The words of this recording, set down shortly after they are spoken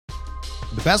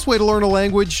The best way to learn a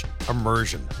language?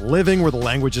 Immersion. Living where the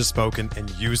language is spoken and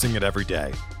using it every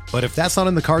day. But if that's not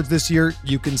in the cards this year,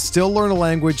 you can still learn a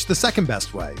language the second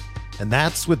best way, and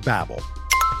that's with Babbel.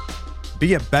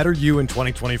 Be a better you in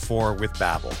 2024 with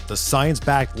Babbel, the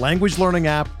science-backed language learning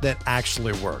app that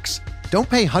actually works. Don't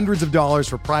pay hundreds of dollars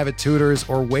for private tutors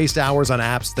or waste hours on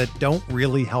apps that don't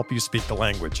really help you speak the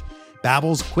language.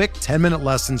 Babbel's quick 10-minute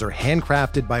lessons are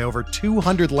handcrafted by over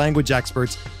 200 language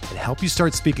experts and help you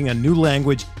start speaking a new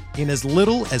language in as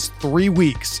little as 3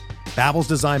 weeks. Babbel's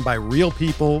designed by real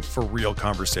people for real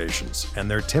conversations,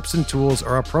 and their tips and tools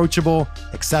are approachable,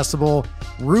 accessible,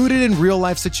 rooted in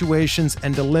real-life situations,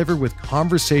 and delivered with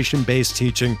conversation-based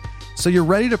teaching, so you're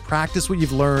ready to practice what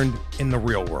you've learned in the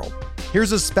real world.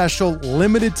 Here's a special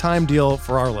limited-time deal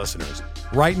for our listeners.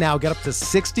 Right now, get up to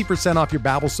 60% off your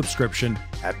Babbel subscription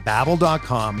at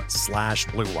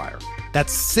babbel.com/Blue Wire.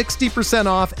 That's 60%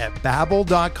 off at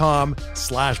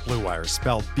babbel.com/Blue Wire,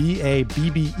 spelled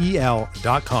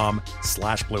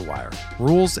BABBEL.com/Blue Wire.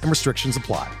 Rules and restrictions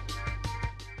apply.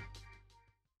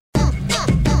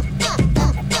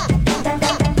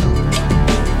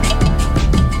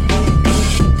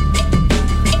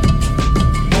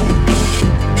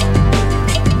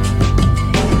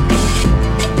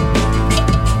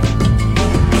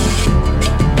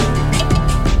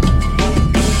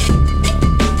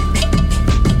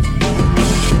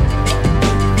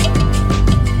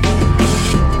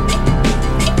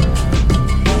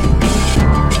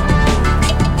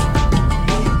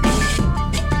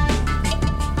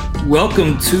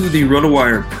 Welcome to the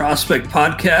RotoWire Prospect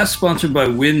Podcast, sponsored by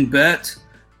WynnBET.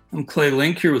 I'm Clay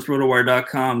Link here with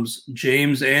RotoWire.com's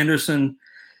James Anderson.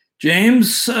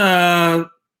 James, I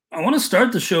want to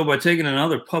start the show by taking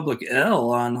another public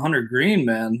L on Hunter Green,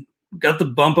 man. Got the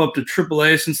bump up to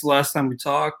AAA since the last time we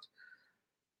talked.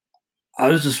 I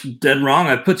was just dead wrong.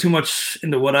 I put too much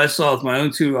into what I saw with my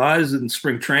own two eyes in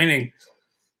spring training.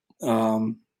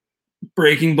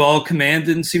 Breaking ball command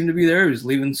didn't seem to be there. He was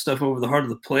leaving stuff over the heart of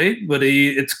the plate, but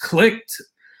it's clicked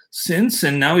since,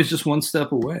 and now he's just one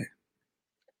step away.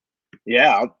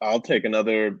 Yeah, I'll take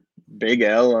another big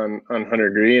L on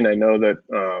Hunter Green. I know that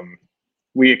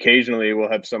we occasionally will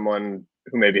have someone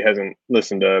who maybe hasn't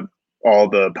listened to all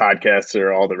the podcasts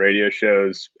or all the radio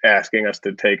shows asking us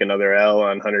to take another L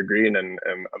on Hunter Green, and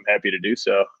I'm happy to do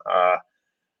so. I've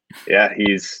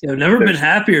never been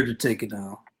happier to take it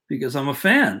L because I'm a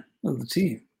fan of the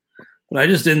team, but I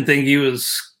just didn't think he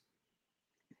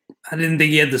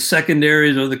had the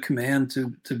secondaries or the command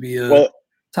to be a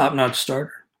top-notch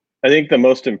starter. I think the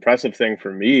most impressive thing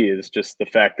for me is just the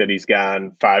fact that he's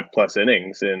gone 5+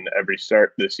 innings in every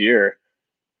start this year.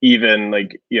 Even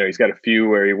he's got a few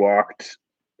where he walked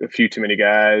a few too many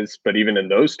guys, but even in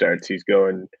those starts, he's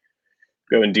going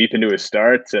deep into his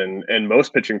starts, and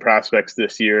most pitching prospects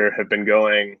this year have been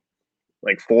going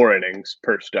 4 innings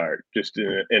per start, just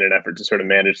in an effort to sort of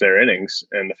manage their innings.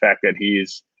 And the fact that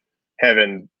he's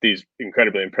having these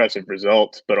incredibly impressive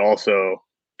results, but also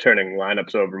turning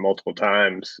lineups over multiple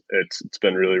times, it's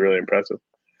been really, really impressive.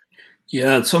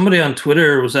 Yeah, somebody on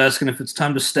Twitter was asking if it's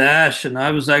time to stash, and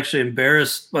I was actually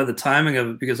embarrassed by the timing of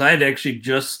it because I had actually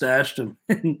just stashed him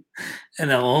in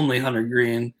NL only Hunter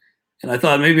Green, and I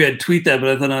thought maybe I'd tweet that,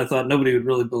 but I thought nobody would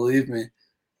really believe me.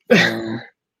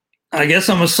 I guess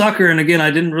I'm a sucker, and again,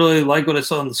 I didn't really like what I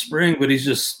saw in the spring, but he's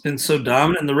just been so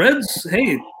dominant. And the Reds,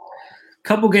 hey,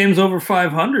 couple games over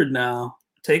 500 now,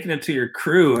 taking it to your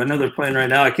crew. I know they're playing right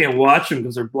now. I can't watch them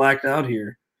because they're blacked out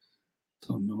here.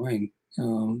 So annoying,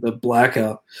 the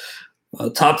blackout.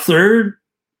 Top third,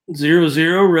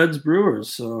 0-0, Reds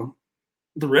Brewers. So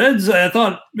the Reds, I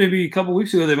thought maybe a couple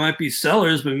weeks ago they might be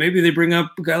sellers, but maybe they bring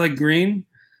up a guy like Green.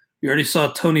 You already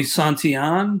saw Tony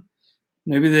Santillan.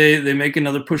 Maybe they make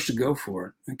another push to go for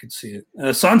it. I could see it.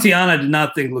 Santillan, I did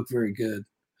not think looked very good.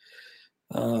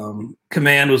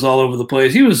 Command was all over the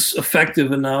place. He was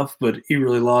effective enough, but he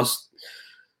really lost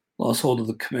hold of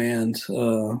the command.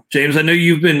 James, I know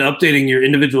you've been updating your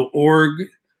individual org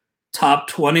top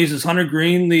 20s. Is Hunter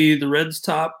Green the Reds'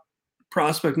 top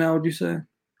prospect now, would you say?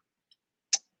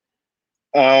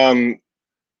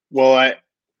 Well, I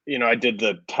did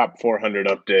the top 400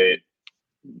 update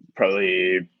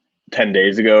probably 10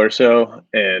 days ago or so,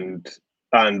 and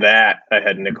on that I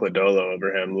had Nick Lodolo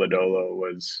over him. Lodolo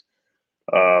was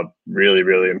really,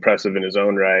 really impressive in his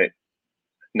own right.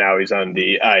 Now he's on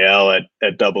the IL at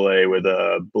AA with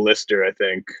a blister, I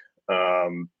think.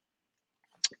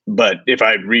 But if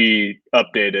I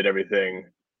re-updated everything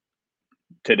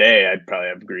today, I'd probably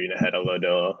have Green ahead of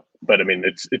Lodolo. But I mean,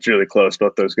 it's really close.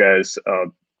 Both those guys,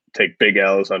 take big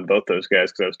L's on both those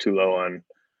guys because I was too low on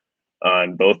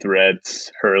both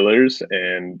Reds hurlers,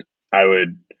 and I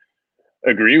would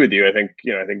agree with you. I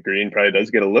think Green probably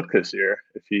does get a look this year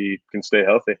if he can stay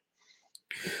healthy.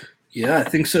 Yeah, I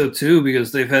think so too,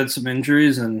 because they've had some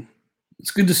injuries, and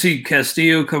it's good to see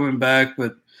Castillo coming back,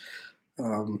 but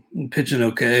pitching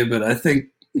okay. But I think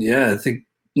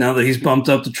now that he's bumped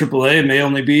up to AAA, it may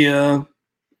only be a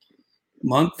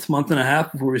month and a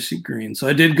half before we see Green. So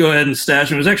I did go ahead and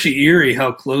stash him. It was actually eerie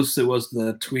how close it was to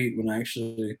that tweet when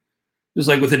it was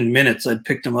like within minutes I'd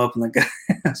picked him up, and the guy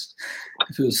asked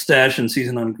if it was stashing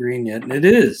season on Green yet, and it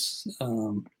is.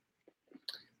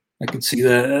 I could see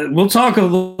that. We'll talk a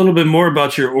little bit more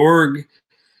about your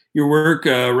work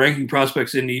ranking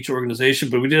prospects in each organization,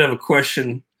 but we did have a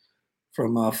question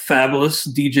from Fabulous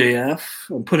DJF.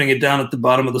 I'm putting it down at the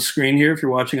bottom of the screen here if you're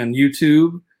watching on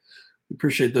YouTube. We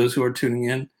appreciate those who are tuning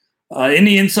in.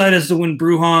 Any insight as to when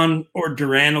Brujan or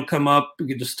Duran will come up? We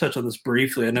could just touch on this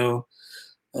briefly. I know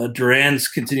Duran's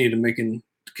continues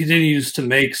to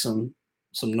make some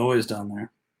noise down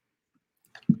there.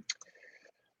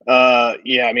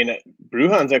 Yeah, I mean,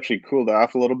 Brujan's actually cooled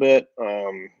off a little bit.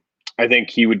 I think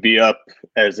he would be up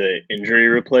as an injury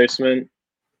replacement.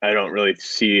 I don't really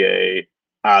see a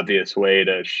obvious way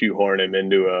to shoehorn him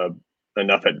into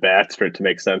enough at bats for it to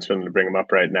make sense for them to bring him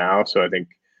up right now. So I think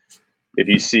if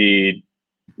you see,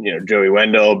 Joey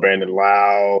Wendell, Brandon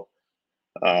Lau,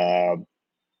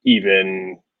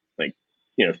 even like,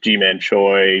 if G-Man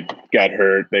Choi got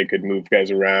hurt, they could move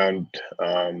guys around.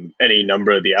 Any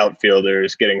number of the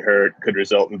outfielders getting hurt could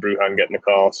result in Brujan getting a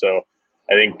call. So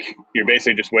I think you're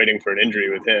basically just waiting for an injury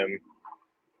with him.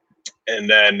 And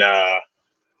then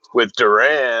with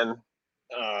Duran,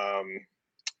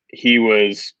 he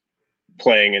was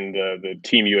playing in the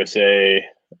Team USA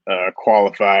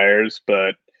qualifiers,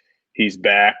 but he's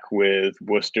back with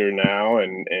Worcester now,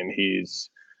 and he's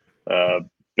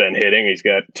been hitting. He's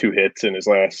got 2 hits in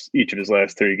each of his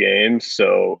last 3 games.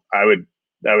 So I would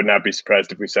not be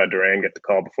surprised if we saw Duran get the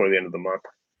call before the end of the month.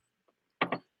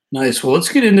 Nice. Well, let's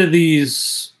get into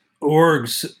these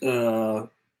orgs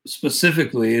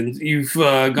specifically. And you've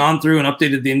gone through and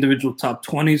updated the individual top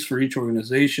 20s for each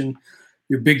organization.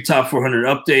 Your big top 400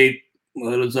 update,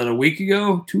 was that a week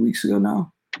ago, 2 weeks ago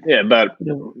now? Yeah, about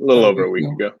a little over a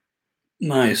week ago.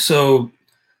 Nice. So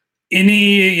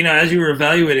as you were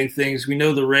evaluating things, we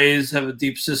know the Rays have a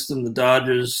deep system. The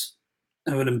Dodgers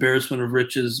have an embarrassment of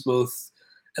riches, both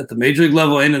at the major league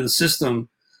level and in the system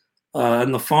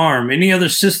and the farm. Any other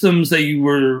systems that you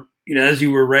were, as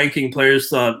you were ranking players,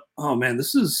 thought, oh man,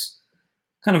 this is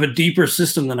kind of a deeper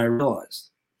system than I realized?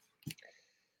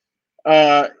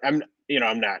 I'm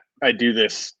not. I do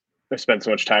this. I spend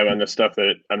so much time on this stuff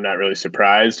that I'm not really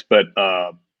surprised. But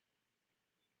I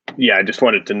just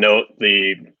wanted to note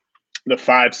the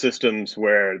 5 systems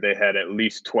where they had at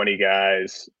least 20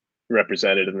 guys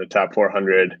represented in the top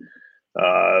 400.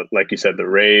 Like you said, the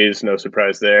Rays, no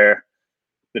surprise there.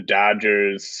 The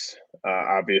Dodgers,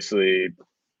 obviously,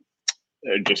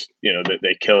 just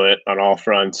they kill it on all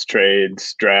fronts: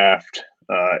 trades, draft,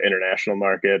 international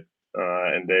market,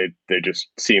 and they just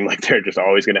seem like they're just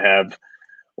always going to have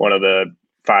one of the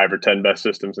 5 or 10 best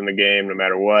systems in the game, no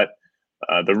matter what.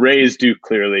 The Rays do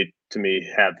clearly, to me,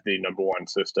 have the number 1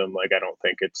 system. Like, I don't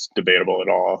think it's debatable at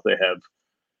all. They have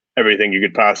everything you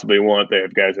could possibly want. They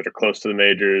have guys that are close to the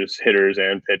majors, hitters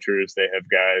and pitchers. They have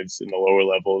guys in the lower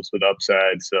levels with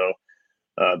upside. So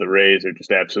the Rays are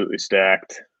just absolutely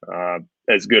stacked.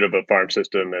 As good of a farm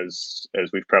system as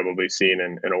we've probably seen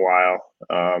in a while.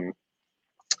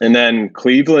 And then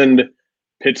Cleveland,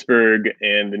 Pittsburgh,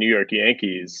 and the New York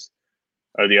Yankees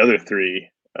are the other 3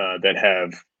 that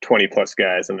have 20 plus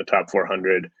guys in the top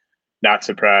 400. Not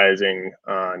surprising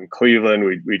on Cleveland.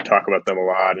 We talk about them a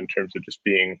lot in terms of just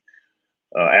being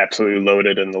absolutely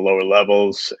loaded in the lower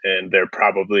levels, and they're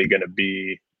probably going to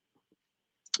be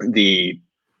the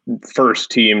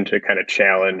first team to kind of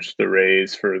challenge the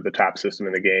Rays for the top system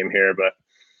in the game here, but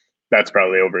that's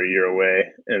probably over a year away.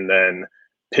 And then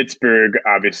Pittsburgh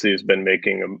obviously has been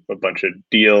making a bunch of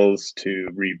deals to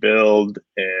rebuild,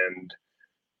 and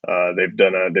they've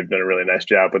done a really nice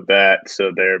job with that.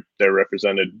 So they're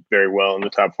represented very well in the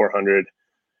top 400.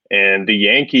 And the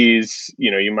Yankees,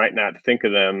 you might not think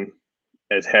of them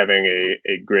as having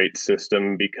a great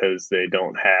system because they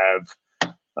don't have,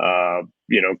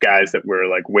 guys that we're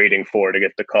like waiting for to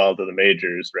get the call to the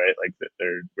majors, right? Like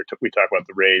we talk about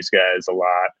the Rays guys a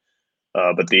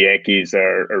lot, but the Yankees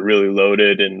are really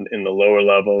loaded in the lower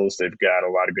levels. They've got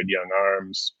a lot of good young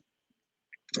arms.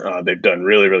 They've done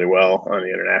really, really well on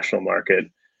the international market,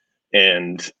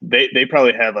 and they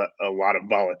probably have a lot of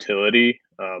volatility,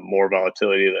 more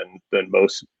volatility than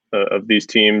most of these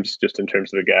teams, just in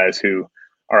terms of the guys who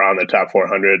are on the top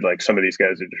 400. Like, some of these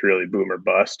guys are just really boom or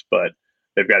bust, but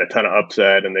they've got a ton of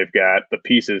upside, and they've got the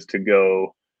pieces to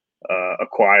go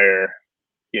acquire,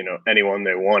 anyone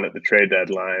they want at the trade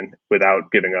deadline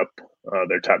without giving up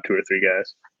their top 2 or 3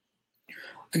 guys.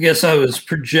 I guess I was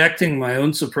projecting my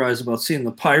own surprise about seeing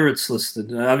the Pirates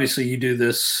listed. Obviously, you do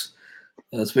this.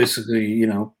 It's basically,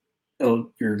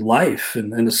 your life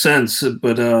in a sense.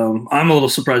 But I'm a little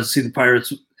surprised to see the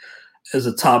Pirates as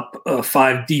a top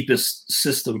 5 deepest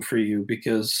system for you,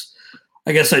 because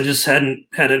I guess I just hadn't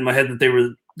had it in my head that they were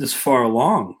this far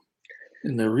along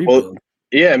in their rebuild. Well,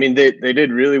 yeah, I mean, they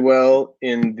did really well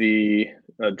in the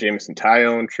Jameson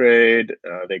Taillon trade.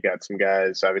 They got some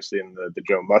guys, obviously, in the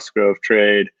Joe Musgrove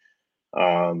trade.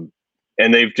 And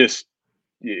they've just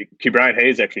 – Ke'Bryan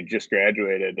Hayes actually just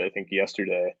graduated, I think,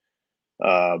 yesterday.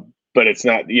 But it's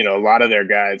not – a lot of their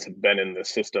guys have been in the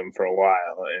system for a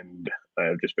while and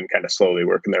have just been kind of slowly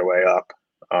working their way up.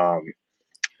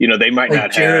 They might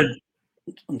not Jared,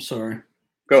 have – I'm sorry.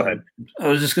 Go ahead. I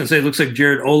was just going to say, it looks like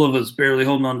Jared Oliva's barely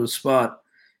holding on to a spot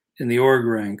in the org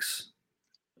ranks.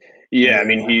 Yeah, I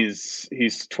mean, he's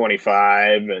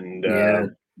 25, and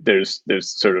there's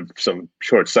sort of some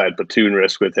short side platoon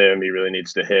risk with him. He really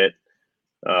needs to hit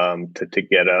to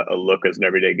get a look as an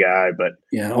everyday guy. But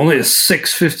yeah, only a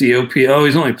 650 OP. Oh,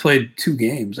 he's only played 2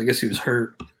 games. I guess he was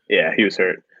hurt. Yeah, he was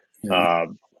hurt. Yeah.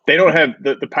 They don't have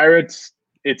the Pirates.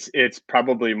 It's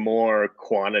probably more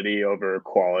quantity over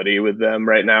quality with them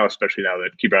right now, especially now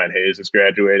that Ke'Bryan Hayes has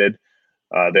graduated.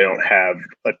 They don't have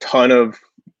a ton of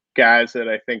guys that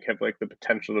I think have like the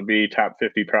potential to be top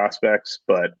 50 prospects,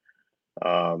 but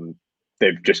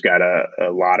they've just got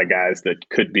a lot of guys that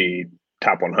could be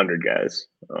top 100 guys.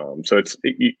 So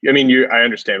I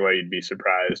understand why you'd be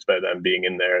surprised by them being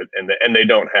in there, and they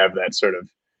don't have that sort of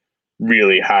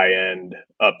really high end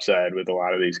upside with a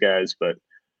lot of these guys, but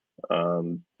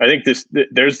I think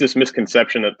there's this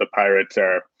misconception that the Pirates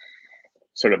are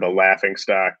sort of a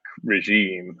laughingstock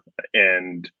regime,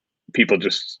 and people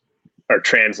just are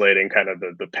translating kind of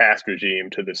the past regime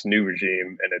to this new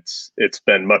regime, and it's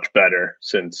been much better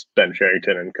since Ben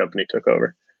Cherington and company took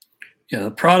over. Yeah,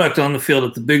 the product on the field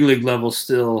at the big league level is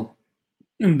still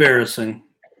embarrassing.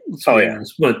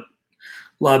 Honest, but a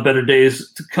lot better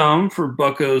days to come for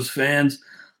Buccos fans.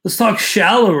 Let's talk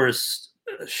shallowest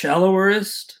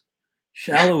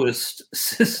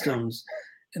systems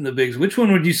in the bigs. Which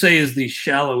one would you say is the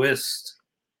shallowest,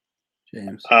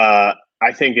 James? I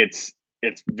think it's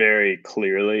very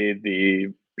clearly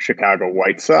the Chicago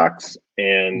White Sox,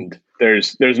 and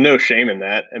there's no shame in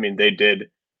that. I mean, they did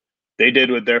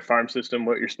with their farm system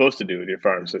what you're supposed to do with your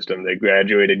farm system. They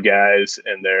graduated guys,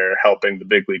 and they're helping the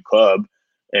big league club.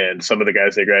 And some of the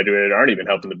guys they graduated aren't even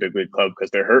helping the big league club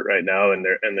because they're hurt right now, and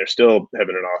they're still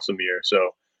having an awesome year.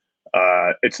 So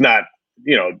it's not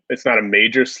a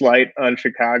major slight on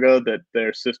Chicago that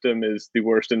their system is the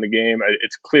worst in the game.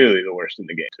 It's clearly the worst in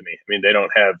the game to me. I mean, they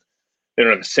don't have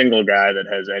a single guy that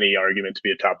has any argument to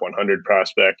be a top 100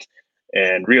 prospect.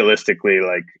 And realistically,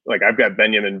 like I've got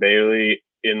Benjamin Bailey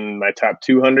in my top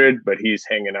 200, but he's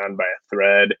hanging on by a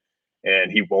thread,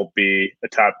 and he won't be a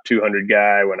top 200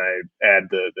 guy when I add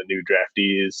the new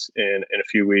draftees in a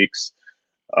few weeks.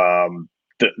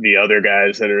 The other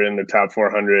guys that are in the top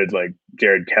 400, like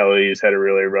Jared Kelly's had a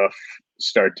really rough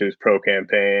start to his pro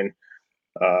campaign.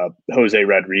 Jose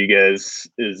Rodriguez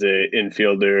is an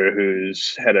infielder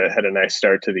who's had a nice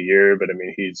start to the year, but I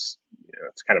mean, he's,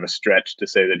 it's kind of a stretch to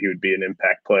say that he would be an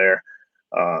impact player.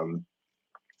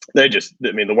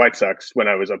 The White Sox, when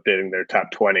I was updating their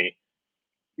top 20,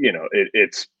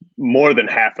 it's more than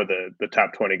half of the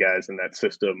top 20 guys in that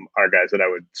system are guys that I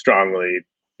would strongly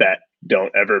bet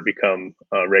don't ever become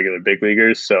regular big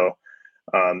leaguers. So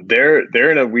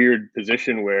they're in a weird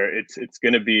position where it's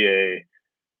going to be a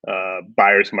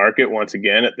buyer's market once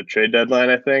again at the trade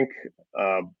deadline, I think.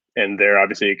 And they're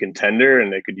obviously a contender,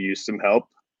 and they could use some help.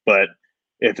 But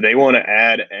if they want to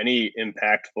add any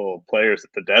impactful players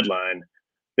at the deadline,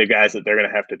 the guys that they're going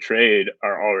to have to trade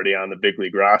are already on the big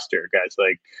league roster. Guys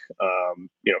like,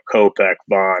 Kopech,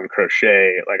 Vaughn,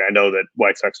 Crochet. Like, I know that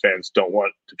White Sox fans don't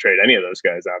want to trade any of those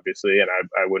guys, obviously, and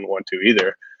I wouldn't want to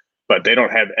either. But they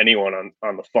don't have anyone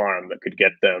on the farm that could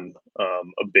get them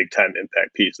a big time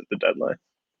impact piece at the deadline.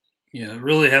 Yeah,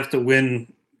 really have to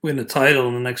win a title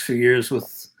in the next few years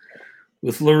with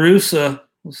La Russa.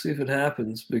 We'll see if it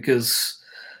happens, because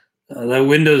that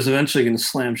window is eventually going to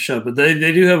slam shut. But they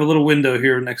do have a little window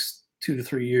here in the next 2 to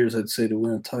 3 years, I'd say, to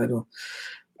win a title.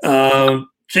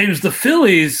 James, the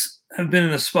Phillies have been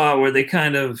in a spot where they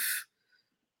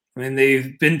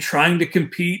they've been trying to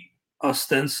compete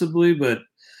ostensibly, but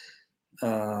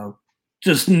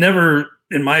just never,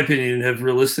 in my opinion, have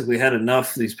realistically had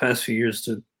enough these past few years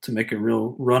to make a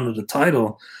real run at a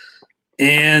title.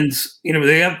 And,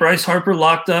 they got Bryce Harper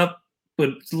locked up,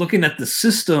 but looking at the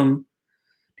system,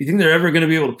 do you think they're ever going to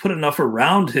be able to put enough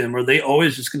around him? Or are they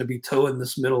always just going to be towing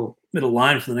this middle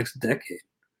line for the next decade?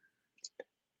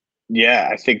 Yeah,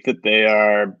 I think that they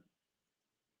are,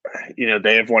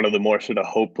 they have one of the more sort of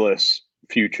hopeless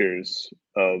futures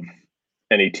of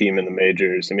any team in the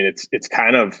majors. I mean, it's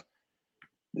kind of,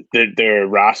 their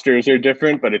rosters are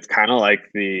different, but it's kind of like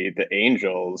the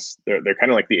Angels. They're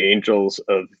kind of like the Angels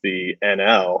of the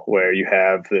NL, where you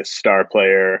have this star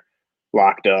player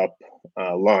locked up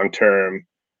long term,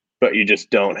 but you just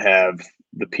don't have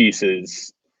the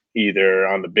pieces either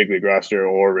on the big league roster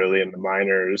or really in the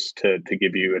minors to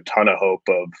give you a ton of hope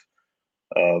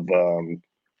of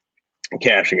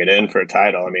cashing it in for a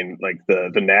title. I mean, like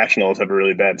the Nationals have a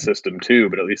really bad system too,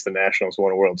 but at least the Nationals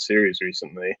won a World Series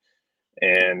recently.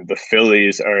 And the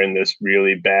Phillies are in this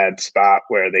really bad spot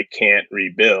where they can't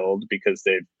rebuild because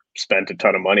they've spent a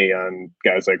ton of money on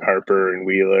guys like Harper and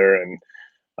Wheeler. And,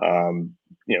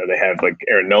 they have like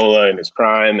Aaron Nola in his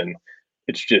prime. And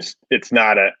it's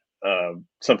not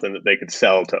something that they could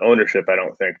sell to ownership. I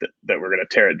don't think that we're going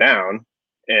to tear it down.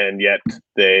 And yet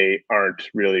they aren't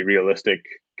really realistic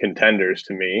contenders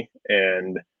to me.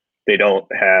 And they don't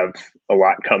have a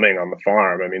lot coming on the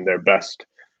farm. I mean, their best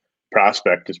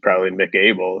prospect is probably Mick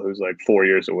Abel, who's like 4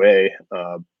 years away.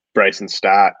 Bryson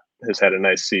Stott has had a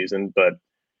nice season, but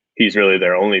he's really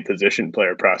their only position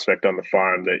player prospect on the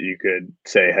farm that you could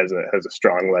say has a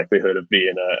strong likelihood of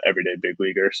being a everyday big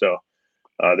leaguer. So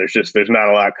there's not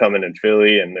a lot coming in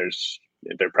Philly, and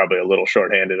they're probably a little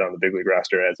shorthanded on the big league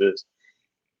roster as is.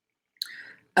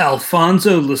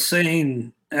 Alfonso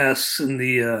Lassane asks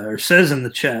says in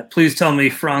the chat, please tell me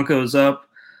Franco's up.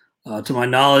 To my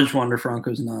knowledge, Wander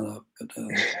Franco's not up,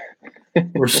 but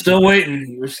we're still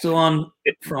waiting. We're still on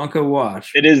Franco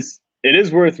watch. It is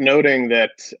worth noting that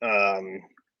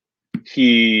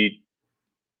he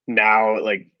now,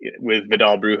 like with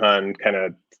Vidal Brujan, kind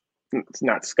of, it's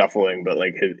not scuffling, but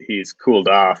like he's cooled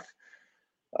off.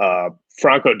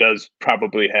 Franco does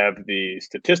probably have the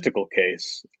statistical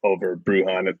case over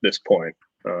Brujan at this point.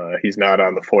 He's not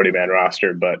on the 40-man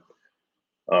roster, but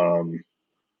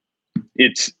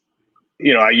it's.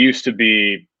 I used to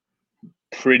be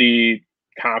pretty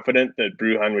confident that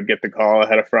Brujan would get the call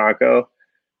ahead of Franco.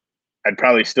 I'd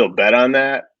probably still bet on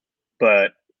that,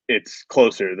 but it's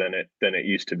closer than it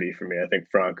used to be for me. I think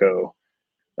Franco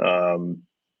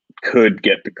could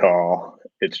get the call.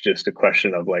 It's just a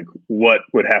question of like what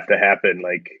would have to happen.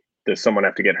 Like, does someone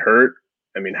have to get hurt?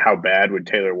 I mean, how bad would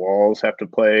Taylor Walls have to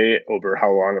play over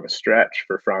how long of a stretch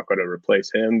for Franco to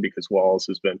replace him? Because Walls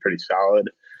has been pretty solid.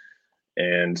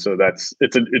 And so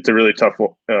it's a really tough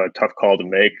call to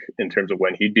make in terms of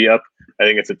when he'd be up. I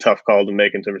think it's a tough call to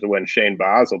make in terms of when Shane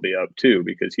Baz will be up too,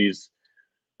 because he's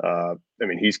kind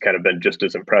of been just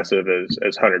as impressive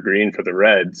as Hunter Green for the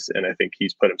Reds, and I think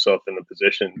he's put himself in the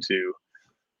position to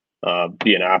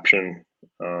be an option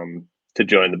to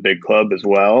join the big club as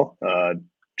well.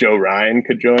 Joe Ryan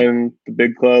could join the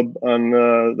big club on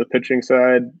the pitching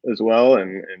side as well,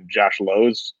 and Josh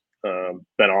Lowe's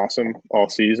been awesome all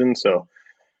season. So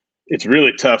it's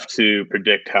really tough to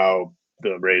predict how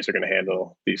the Rays are going to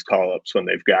handle these call-ups when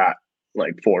they've got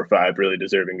like 4 or 5 really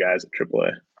deserving guys at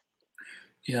AAA.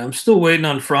 Yeah, I'm still waiting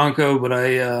on Franco, but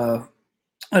I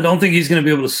don't think he's going to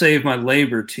be able to save my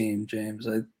labor team, James.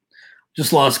 I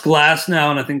just lost Glass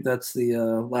now, and I think that's the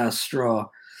last straw.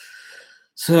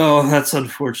 So that's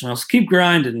unfortunate. I'll keep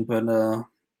grinding, but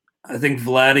I think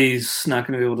Vladdy's not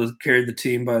going to be able to carry the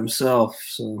team by himself,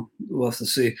 so we'll have to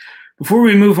see. Before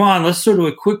we move on, let's start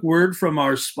with a quick word from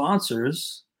our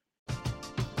sponsors.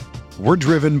 We're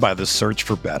driven by the search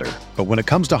for better, but when it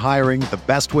comes to hiring, the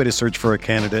best way to search for a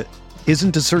candidate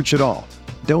isn't to search at all.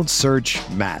 Don't search,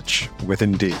 match with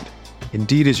Indeed.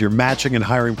 Indeed is your matching and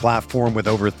hiring platform with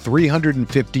over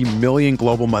 350 million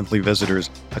global monthly visitors,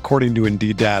 according to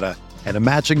Indeed data, and a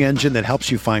matching engine that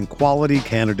helps you find quality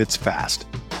candidates fast.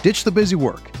 Ditch the busy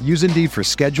work. Use Indeed for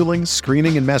scheduling,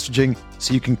 screening, and messaging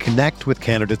so you can connect with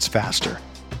candidates faster.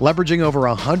 Leveraging over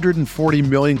 140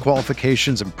 million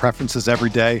qualifications and preferences every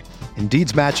day,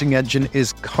 Indeed's matching engine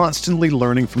is constantly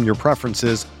learning from your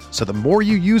preferences, so the more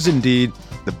you use Indeed,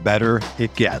 the better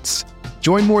it gets.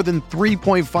 Join more than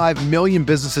 3.5 million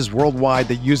businesses worldwide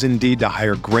that use Indeed to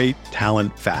hire great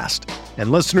talent fast.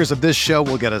 And listeners of this show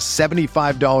will get a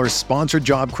 $75 sponsored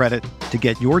job credit to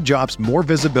get your jobs more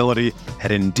visibility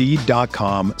at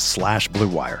Indeed.com/Blue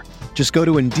Wire. Just go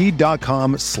to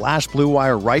Indeed.com/Blue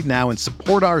Wire right now and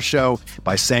support our show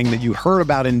by saying that you heard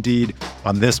about Indeed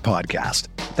on this podcast.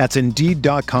 That's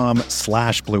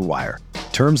Indeed.com/Blue Wire.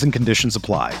 Terms and conditions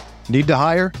apply. Need to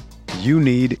hire? You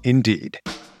need Indeed.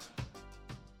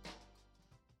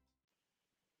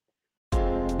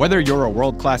 Whether you're a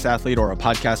world-class athlete or a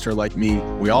podcaster like me,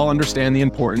 we all understand the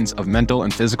importance of mental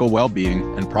and physical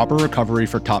well-being and proper recovery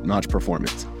for top-notch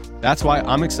performance. That's why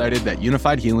I'm excited that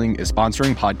Unified Healing is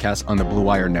sponsoring podcasts on the Blue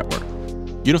Wire Network.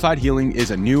 Unified Healing is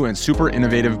a new and super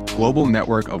innovative global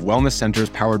network of wellness centers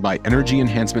powered by Energy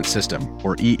Enhancement System,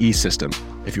 or EE System.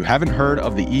 If you haven't heard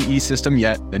of the EE System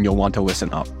yet, then you'll want to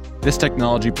listen up. This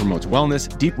technology promotes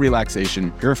wellness, deep relaxation,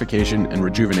 purification, and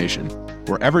rejuvenation.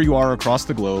 Wherever you are across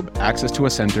the globe, access to a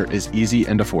center is easy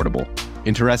and affordable.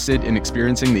 Interested in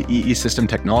experiencing the EE System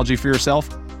technology for yourself?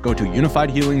 Go to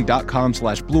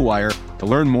unifiedhealing.com/bluewire to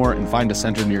learn more and find a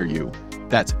center near you.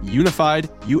 That's unified,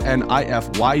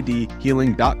 UNIFYD,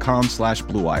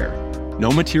 healing.com/bluewire. No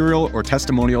material or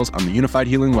testimonials on the Unified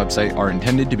Healing website are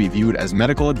intended to be viewed as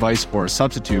medical advice or a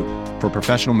substitute for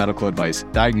professional medical advice,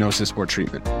 diagnosis, or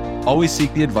treatment. Always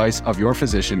seek the advice of your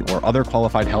physician or other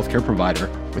qualified healthcare provider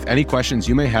with any questions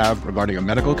you may have regarding a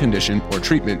medical condition or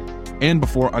treatment and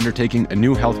before undertaking a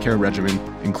new healthcare regimen,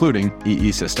 including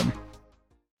EE System.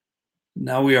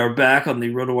 Now we are back on the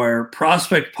RotoWire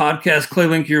Prospect Podcast. Clay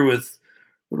Link here with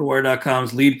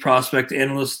RotoWire.com's lead prospect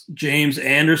analyst, James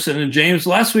Anderson. And James,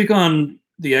 last week on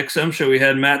the XM show, we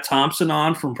had Matt Thompson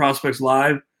on from Prospects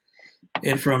Live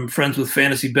and from Friends with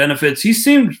Fantasy Benefits. He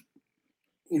seemed,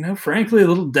 frankly, a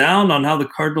little down on how the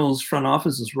Cardinals front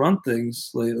office has run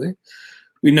things lately.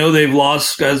 We know they've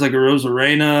lost guys like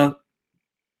Arozarena.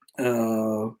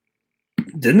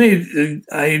 Didn't they?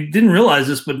 I didn't realize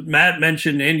this, but Matt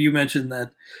mentioned, and you mentioned,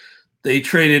 that they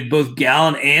traded both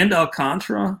Gallen and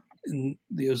Alcantara in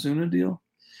the Ozuna deal.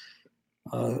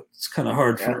 It's kind of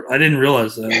hard I didn't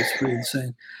realize that. It's pretty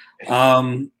insane.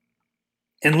 And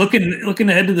looking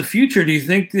ahead to the future, do you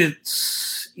think that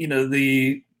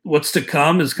the what's to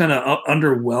come is kind of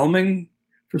underwhelming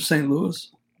for St.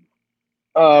 Louis?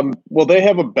 Well, they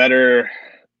have a better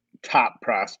top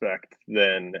prospect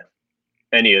than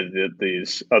any of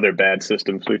these other bad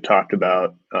systems we've talked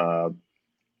about.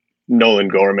 Nolan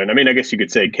Gorman. I mean, I guess you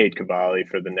could say Cade Cavalli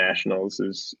for the Nationals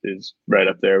is right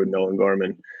up there with Nolan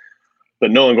Gorman.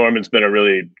 But Nolan Gorman's been a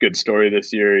really good story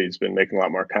this year. He's been making a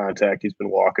lot more contact. He's been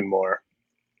walking more.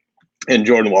 And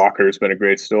Jordan Walker's been a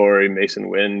great story. Mason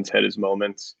Wynn's had his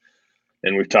moments.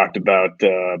 And we've talked about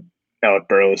Alec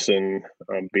Burleson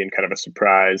being kind of a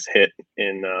surprise hit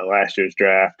in last year's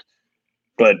draft.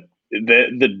 But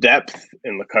the depth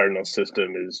in the Cardinals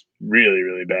system is really,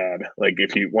 really bad. Like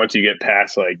once you get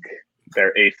past like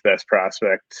their 8th best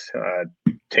prospect,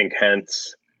 Tink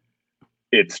Hence,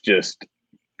 it's just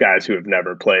guys who have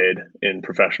never played in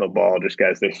professional ball, just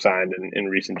guys they've signed in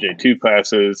recent J2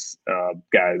 classes,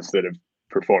 guys that have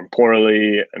performed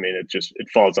poorly. I mean, it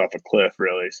falls off a cliff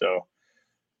really. So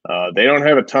they don't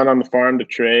have a ton on the farm to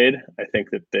trade. I think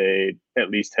that they at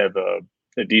least have a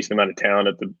decent amount of talent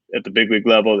at the big league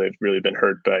level. They've really been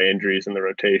hurt by injuries in the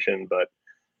rotation, but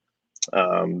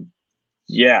I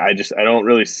don't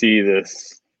really see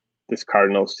this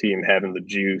Cardinals team having the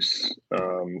juice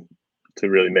to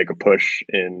really make a push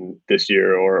in this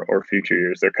year or future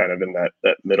years. They're kind of in that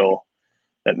middle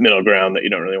ground that you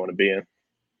don't really want to be in.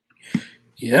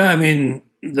 Yeah, I mean,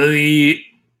 the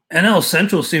NL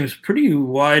Central seems pretty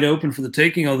wide open for the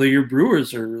taking, although your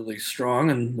Brewers are really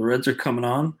strong and the Reds are coming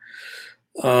on.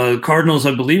 Cardinals,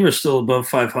 I believe, are still above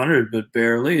 500, but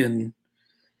barely, and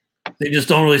they just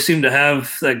don't really seem to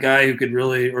have that guy who could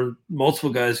really, or multiple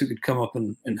guys who could come up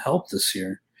and help this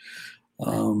year,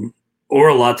 or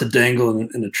a lot to dangle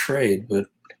in a trade. But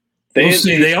we'll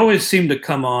see. They always seem to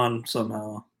come on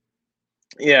somehow.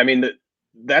 Yeah, I mean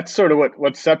that's sort of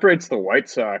what separates the White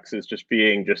Sox is just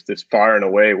being just this far and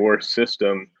away worse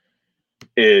system.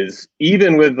 Is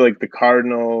even with like the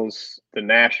Cardinals,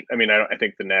 I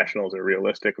think the Nationals are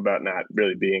realistic about not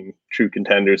really being true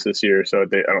contenders this year. So I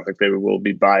don't think they will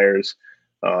be buyers.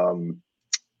 The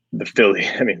Phillies,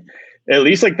 I mean, at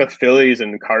least like the Phillies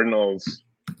and the Cardinals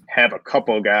have a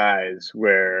couple guys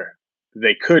where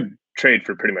they could trade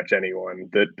for pretty much anyone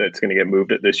that's going to get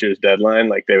moved at this year's deadline.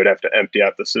 Like they would have to empty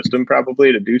out the system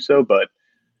probably to do so, but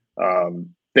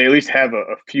they at least have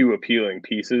a few appealing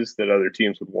pieces that other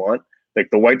teams would want. Like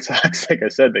the White Sox, like I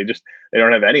said, they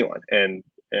don't have anyone, and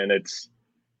it's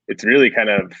really kind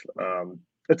of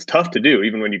it's tough to do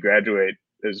even when you graduate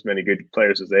as many good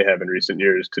players as they have in recent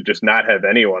years to just not have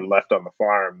anyone left on the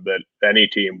farm that any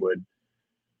team would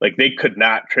like. They could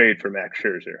not trade for Max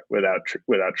Scherzer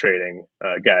without trading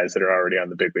guys that are already on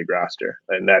the big league roster,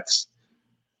 and that's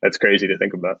crazy to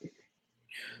think about.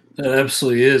 That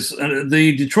absolutely is.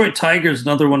 The Detroit Tigers,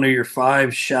 another one of your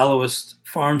 5 shallowest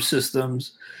farm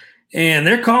systems. And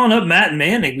they're calling up Matt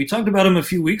Manning. We talked about him a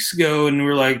few weeks ago, and we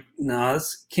were like, "No,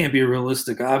 this can't be a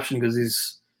realistic option because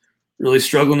he's really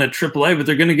struggling at AAA, but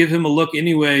they're going to give him a look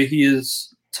anyway. He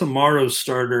is tomorrow's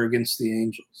starter against the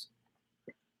Angels.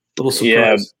 Little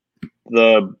surprise.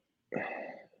 Yeah,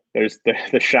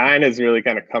 the shine has really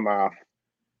kind of come off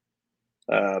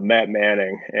Matt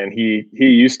Manning, and he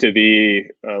used to be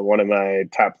one of my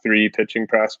top 3 pitching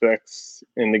prospects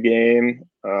in the game.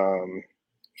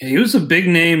 Yeah, he was a big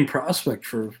name prospect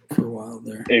for a while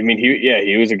there. I mean,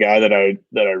 he was a guy that I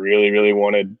really, really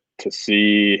wanted to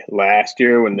see last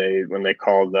year when they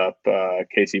called up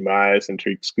Casey Mize and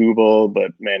Tariq Skubal,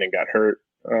 but Manning got hurt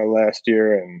last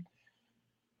year,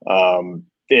 and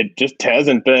it just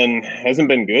hasn't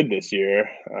been good this year.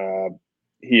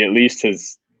 He at least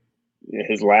his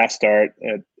last start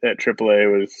at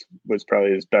AAA was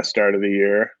probably his best start of the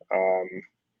year.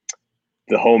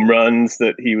 The home runs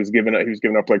that he was giving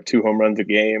up like 2 home runs a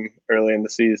game early in the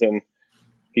season.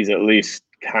 He's at least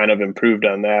kind of improved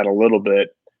on that a little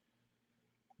bit.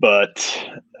 But,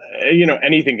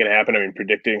 anything can happen. I mean,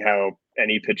 predicting how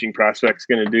any pitching prospect's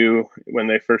going to do when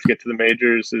they first get to the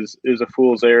majors is a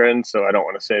fool's errand. So I don't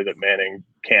want to say that Manning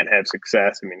can't have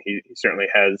success. I mean, he certainly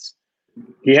has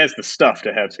the stuff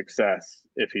to have success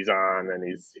if he's on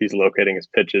and he's locating his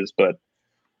pitches. But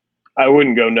I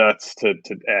wouldn't go nuts to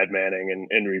add Manning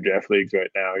in redraft leagues right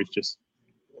now. He's just,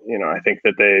 I think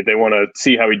that they want to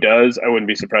see how he does. I wouldn't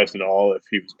be surprised at all if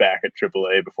he was back at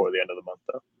AAA before the end of the month,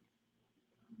 though.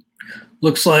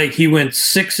 Looks like he went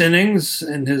 6 innings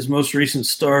in his most recent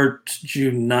start,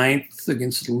 June 9th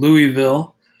against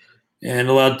Louisville, and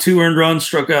allowed 2 earned runs,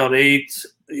 struck out 8.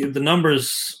 The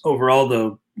numbers overall,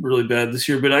 though, really bad this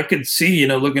year. But I could see,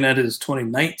 looking at his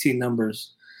 2019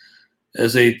 numbers,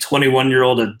 as a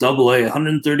 21-year-old at AA,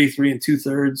 133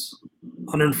 2/3,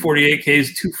 148 Ks,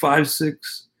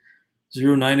 256,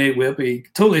 0.98 WHIP. You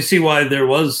can totally see why there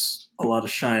was a lot of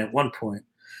shine at one point.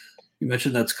 You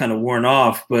mentioned that's kind of worn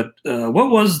off, but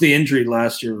what was the injury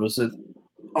last year? Was it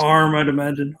arm, I'd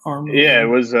imagine? Arm? Yeah, it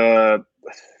was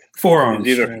forearm.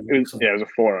 It was a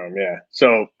forearm, yeah.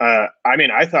 So, I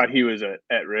thought he was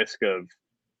at risk of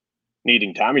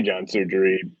needing Tommy John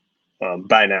surgery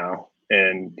by now.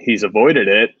 And he's avoided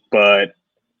it, but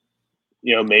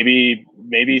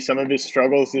maybe some of his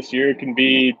struggles this year can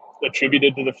be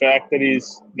attributed to the fact that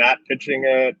he's not pitching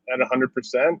at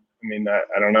 100%. I mean,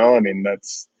 I don't know. I mean,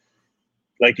 that's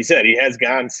like you said, he has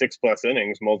gone 6+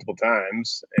 innings multiple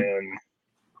times, and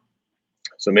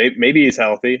so maybe he's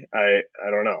healthy. I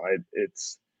don't know.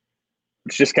 It's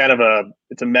just kind of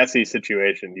a messy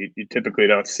situation. You typically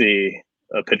don't see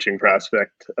a pitching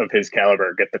prospect of his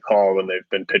caliber get the call when they've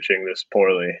been pitching this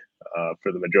poorly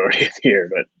for the majority of the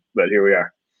year, but here we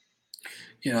are.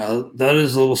 Yeah, that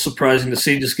is a little surprising to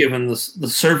see, just given the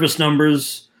surface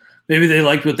numbers. Maybe they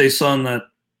liked what they saw in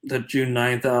that June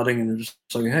 9th outing and they're just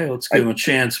like, hey, let's give him a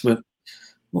chance, but I'm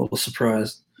a little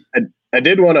surprised. I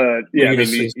did want to,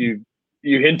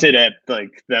 you hinted at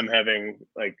like them having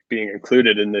like being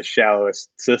included in the shallowest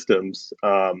systems.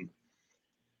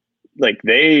 Like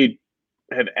they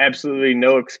have absolutely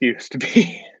no excuse to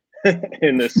be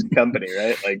in this company,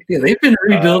 right? Like, yeah, they've been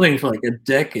rebuilding for like a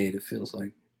decade. It feels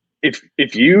like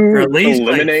if you or at least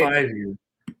eliminate like 5 years.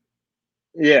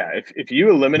 Yeah, if you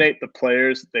eliminate the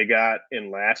players they got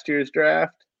in last year's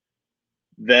draft,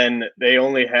 then they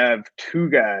only have 2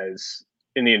 guys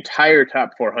in the entire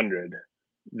top 400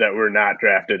 that were not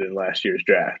drafted in last year's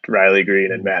draft: Riley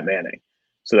Green and Matt Manning.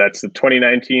 So that's the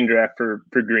 2019 draft for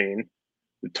Green,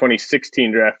 the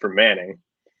 2016 draft for Manning.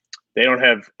 They don't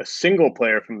have a single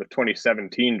player from the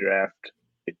 2017 draft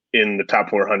in the top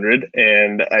 400,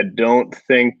 and I don't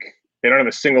think they don't have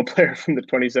a single player from the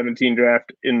 2017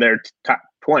 draft in their top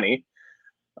 20.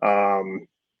 They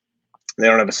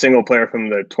don't have a single player from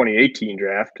the 2018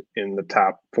 draft in the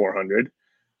top 400.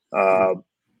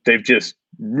 They've just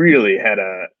really had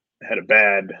a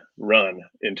bad run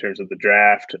in terms of the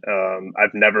draft.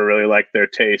 I've never really liked their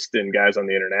taste in guys on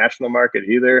the international market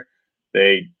either.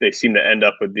 They seem to end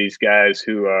up with these guys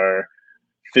who are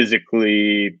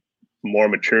physically more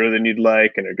mature than you'd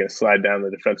like and are going to slide down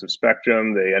the defensive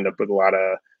spectrum. They end up with a lot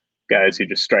of guys who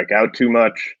just strike out too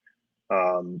much.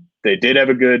 They did have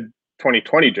a good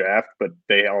 2020 draft, but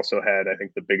they also had, I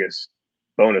think, the biggest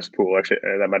bonus pool. Actually,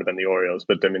 that might have been the Orioles,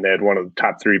 but I mean, they had one of the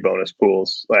top 3 bonus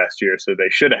pools last year, so they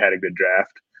should have had a good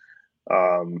draft.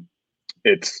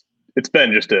 It's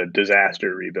been just a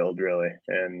disaster rebuild, really.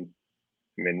 And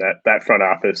I mean, that front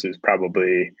office is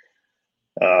probably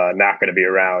not going to be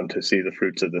around to see the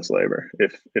fruits of this labor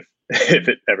if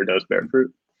it ever does bear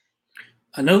fruit.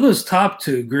 I know those top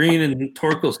 2, Green and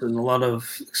Torkelson, a lot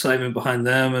of excitement behind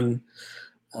them, and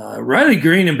Riley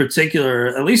Green in particular.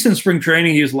 At least in spring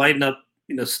training, he was lighting up,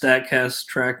 StatCast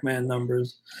TrackMan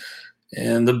numbers,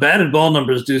 And the batted ball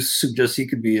numbers do suggest he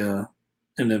could be an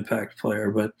impact player.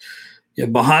 But yeah,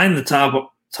 behind the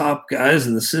top guys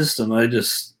in the system,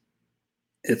 it's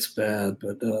bad.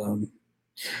 But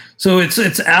so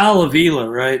it's Al Avila,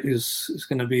 right? Who's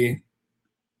going to be.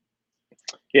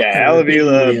 Yeah,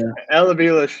 Al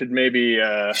Avila should maybe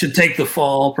should take the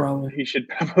fall. Probably he should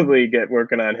probably get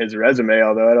working on his resume.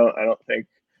 Although I don't think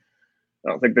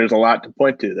there's a lot to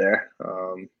point to there.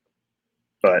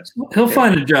 But he'll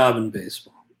find a job in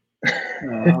baseball.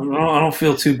 I don't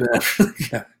feel too bad for the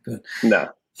guy, but no,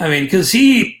 I mean, because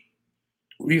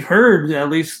we've heard at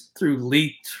least through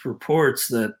leaked reports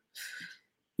that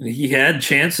he had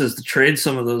chances to trade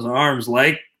some of those arms,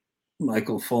 like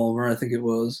Michael Fulmer, I think it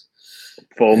was.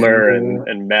 Fulmer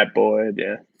and Matt Boyd,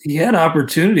 yeah. He had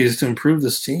opportunities to improve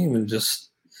this team, and just,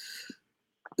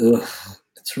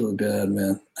 it's really bad,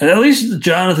 man. And at least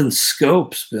Jonathan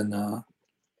Scope's been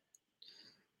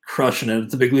crushing it at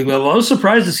the big league level. I was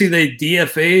surprised to see they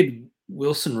DFA'd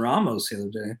Wilson Ramos the other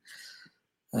day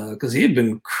because he had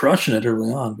been crushing it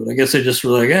early on. But I guess they just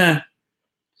were like,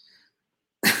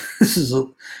 this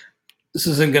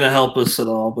isn't going to help us at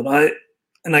all. But I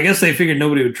guess they figured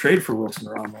nobody would trade for Wilson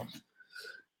Ramos.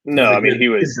 No, I mean he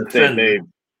was. They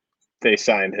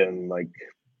signed him like.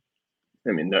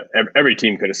 I mean, every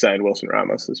team could have signed Wilson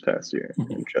Ramos this past year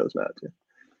and chose not to.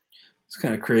 It's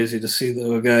kind of crazy to see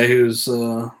though a guy who's.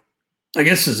 I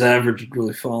guess his average had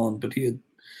really fallen, but he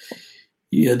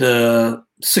had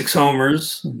 6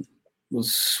 homers and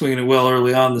was swinging it well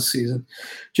early on this season.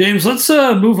 James, let's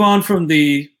move on from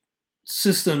the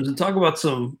systems and talk about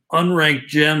some unranked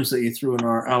gems that you threw in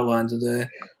our outline today.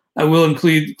 I will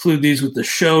include these with the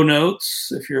show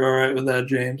notes if you're all right with that,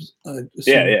 James.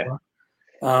 Yeah.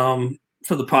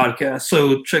 For the podcast,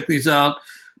 so check these out.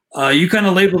 You kind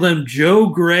of label them Joe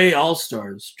Gray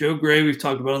All-Stars. Joe Gray, we've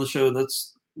talked about on the show. That's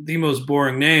the most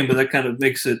boring name, but that kind of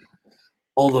makes it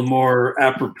all the more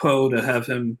apropos to have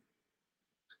him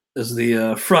as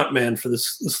the front man for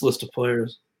this list of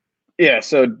players. Yeah,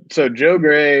 so Joe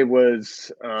Gray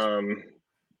was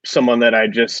someone that I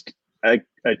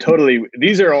totally –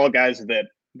 these are all guys that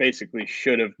basically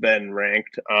should have been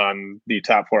ranked on the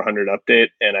top 400 update,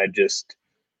 and I just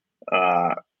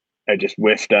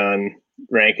whiffed on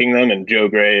ranking them, and Joe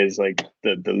Gray is like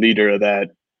the leader of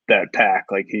that pack.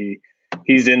 Like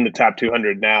he's in the top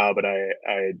 200 now, but I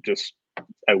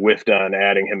whiffed on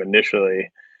adding him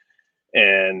initially.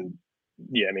 And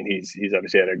yeah, I mean, he's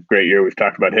obviously had a great year. We've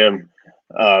talked about him.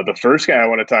 The first guy I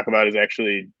want to talk about is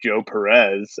actually Joe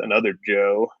Perez, another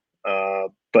Joe,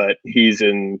 but he's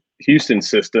in Houston's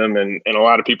system. And a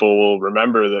lot of people will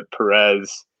remember that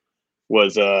Perez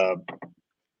was one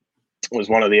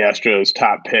of the Astros'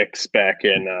 top picks back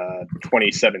in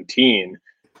 2017,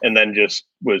 and then just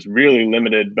was really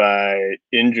limited by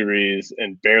injuries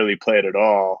and barely played at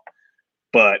all.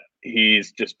 But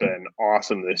he's just been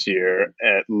awesome this year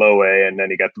at low A, and then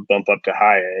he got the bump up to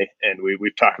high A. And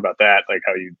we've talked about that, like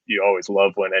how you always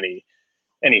love when any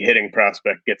hitting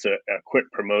prospect gets a quick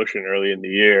promotion early in the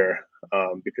year,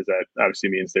 because that obviously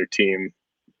means their team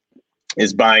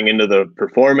is buying into the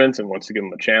performance and wants to give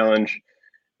them a challenge.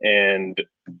 And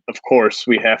of course,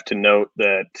 we have to note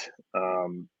that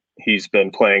he's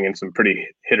been playing in some pretty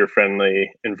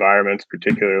hitter-friendly environments,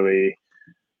 particularly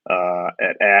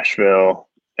at Asheville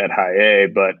at high A.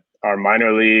 But our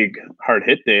minor league hard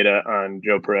hit data on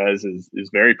Joe Perez is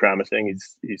very promising.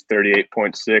 He's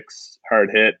 38.6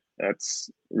 hard hit. That's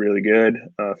really good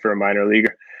for a minor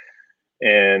leaguer.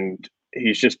 And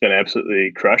he's just been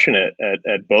absolutely crushing it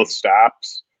at both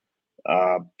stops.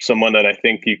 Someone that I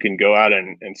think you can go out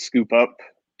and scoop up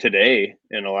today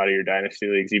in a lot of your dynasty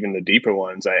leagues, even the deeper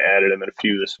ones. I added him in a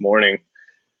few this morning,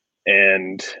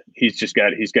 and he's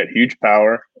got huge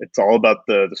power. It's all about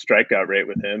the strikeout rate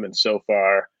with him, and so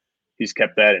far he's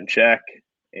kept that in check.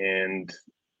 And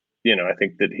I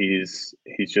think that he's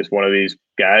just one of these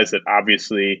guys that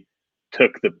obviously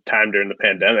took the time during the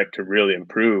pandemic to really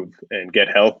improve and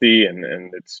get healthy,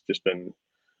 and it's just been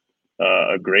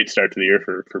a great start to the year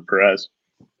for Perez.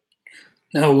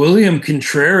 Now, William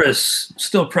Contreras,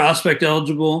 still prospect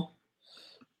eligible,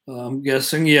 I'm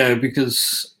guessing. Yeah,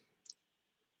 because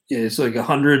it's like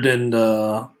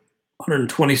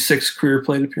 126 career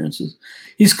plate appearances.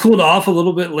 He's cooled off a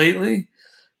little bit lately.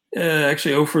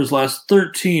 Actually, 0 for his last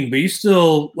 13, but you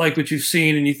still like what you've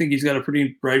seen, and you think he's got a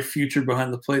pretty bright future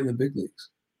behind the plate in the big leagues.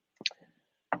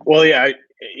 Well, yeah,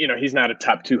 he's not a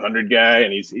top 200 guy,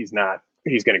 and he's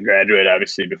going to graduate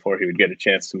obviously before he would get a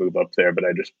chance to move up there. But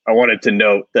I wanted to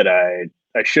note that I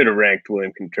should have ranked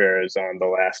William Contreras on the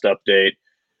last update.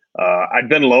 I'd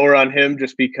been lower on him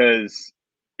just because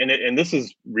and this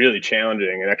is really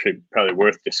challenging and actually probably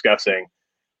worth discussing.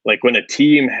 Like when a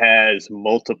team has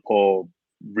multiple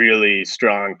really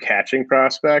strong catching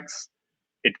prospects,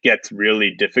 it gets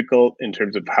really difficult in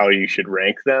terms of how you should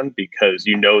rank them, because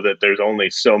you know that there's only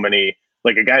so many.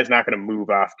 Like a guy's not going to move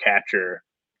off catcher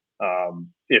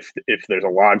if there's a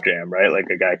logjam, right? Like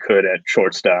a guy could at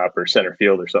shortstop or center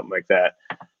field or something like that.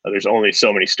 There's only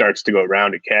so many starts to go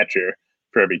around a catcher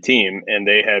for every team, and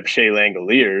they have Shea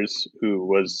Langoliers, who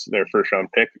was their first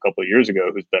round pick a couple of years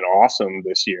ago, who's been awesome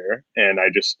this year. And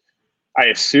I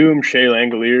assume Shea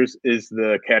Langoliers is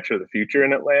the catcher of the future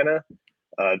in Atlanta.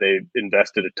 They've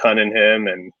invested a ton in him,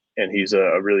 and he's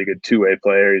a really good two-way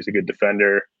player. He's a good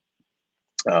defender,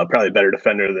 probably a better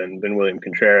defender than William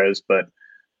Contreras. But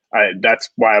that's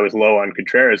why I was low on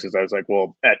Contreras, is I was like,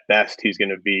 well, at best, he's going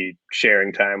to be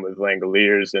sharing time with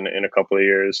Langoliers in a couple of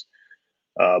years.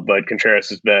 But Contreras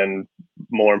has been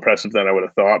more impressive than I would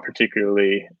have thought,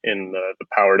 particularly in the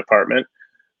power department.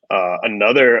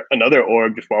 Another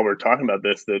org, just while we're talking about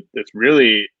this, that's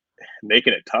really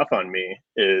making it tough on me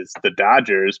is the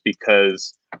Dodgers,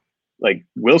 because like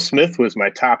Will Smith was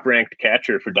my top ranked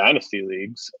catcher for dynasty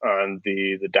leagues on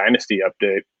the dynasty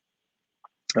update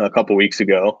a couple weeks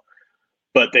ago,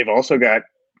 but they've also got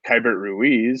Keibert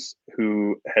Ruiz,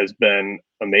 who has been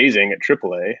amazing at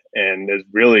AAA and has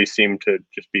really seemed to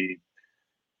just be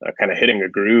kind of hitting a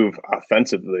groove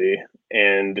offensively.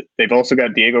 And they've also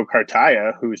got Diego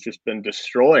Cartaya, who's just been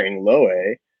destroying low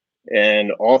A.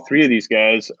 And all three of these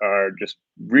guys are just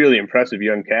really impressive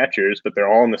young catchers, but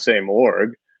they're all in the same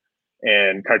org.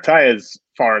 And Cartaya is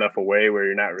far enough away where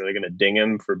you're not really going to ding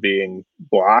him for being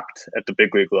blocked at the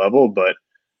big league level. But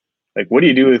like, what do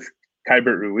you do with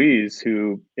Keibert Ruiz,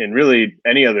 who in really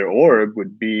any other org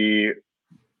would be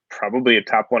probably a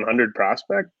top 100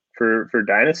 prospect for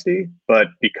dynasty, but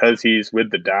because he's with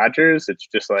the Dodgers, it's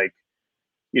just like,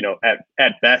 you know,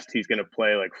 at best he's going to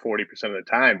play like 40% of the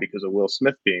time because of Will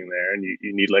Smith being there, and you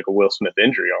need like a Will Smith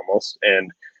injury almost.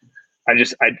 And I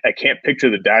can't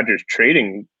picture the Dodgers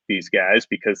trading these guys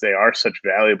because they are such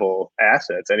valuable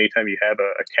assets. Anytime you have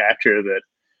a catcher that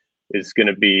is going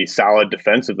to be solid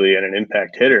defensively and an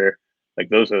impact hitter, like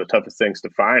those are the toughest things to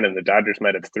find, and the Dodgers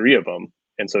might have three of them.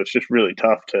 And so it's just really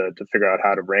tough to figure out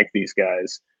how to rank these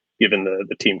guys given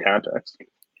the team context.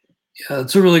 Yeah,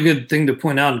 that's a really good thing to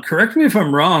point out. And correct me if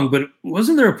I'm wrong, but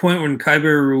wasn't there a point when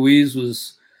Keibert Ruiz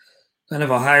was kind of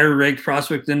a higher ranked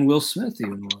prospect than Will Smith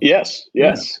even was? Yes.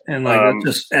 Yeah. And like that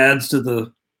just adds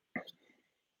to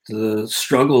the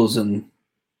struggles and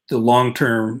the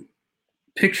long-term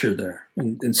picture there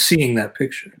and seeing that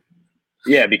picture.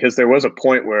 Yeah, because there was a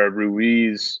point where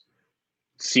Ruiz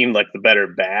seemed like the better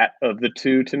bat of the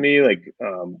two to me. Like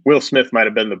Will Smith might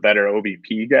have been the better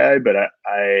OBP guy, but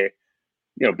I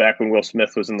you know, back when Will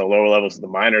Smith was in the lower levels of the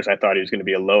minors, I thought he was going to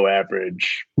be a low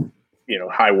average, you know,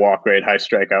 high walk rate, high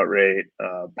strikeout rate,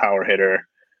 power hitter.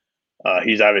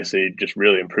 He's obviously just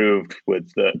really improved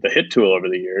with the hit tool over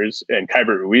the years. And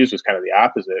Keibert Ruiz was kind of the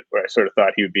opposite, where I sort of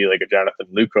thought he would be like a Jonathan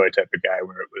Lucroy type of guy,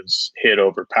 where it was hit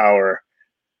over power.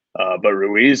 But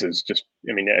Ruiz is just,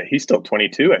 I mean, he's still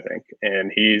 22, I think,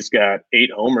 and he's got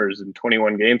 8 homers in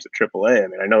 21 games at AAA. I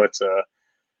mean, I know it's a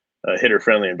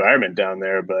hitter-friendly environment down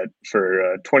there, but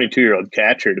for a 22-year-old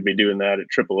catcher to be doing that at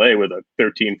AAA with a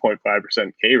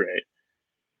 13.5% K rate,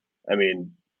 I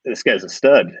mean, this guy's a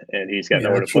stud, and he's got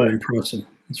nowhere to play. Really impressive.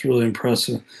 It's really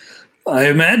impressive. I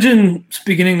imagine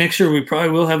beginning next year we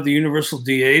probably will have the universal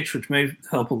DH, which may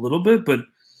help a little bit, but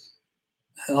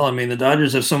hell, I mean, the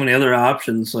Dodgers have so many other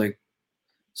options, like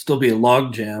still be a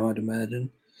log jam, I'd imagine.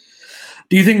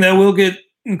 Do you think that will get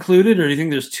included, or do you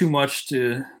think there's too much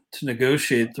to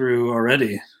negotiate through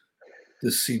already,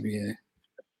 this CBA?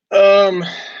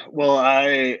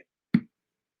 Well,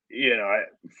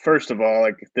 first of all,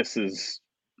 like this is,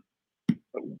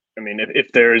 I mean,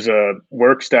 if there's a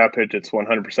work stoppage, it's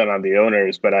 100% on the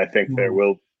owners, but I think there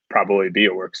will probably be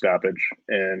a work stoppage.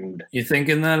 And you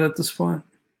thinking that at this point?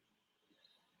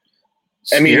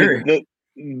 Scary. I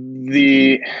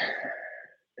mean,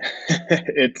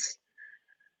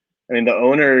 the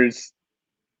owners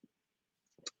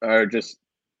are just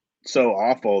so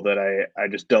awful that I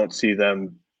just don't see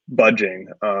them budging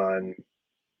on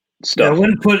stuff. Yeah, I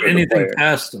wouldn't put anything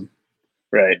past them.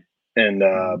 Right. And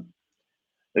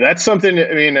that's something,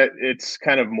 I mean, it's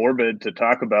kind of morbid to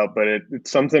talk about, but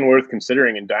it's something worth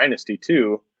considering in Dynasty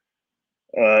too.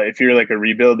 If you're like a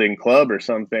rebuilding club or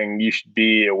something, you should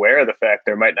be aware of the fact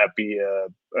there might not be a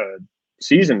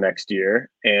season next year.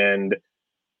 And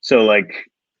so like,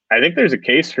 I think there's a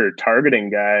case for targeting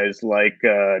guys like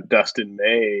Dustin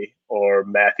May or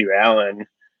Matthew Allen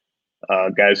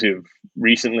guys who've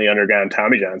recently undergone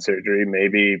Tommy John surgery,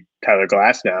 maybe Tyler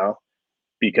Glasnow,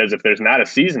 because if there's not a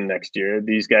season next year,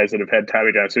 these guys that have had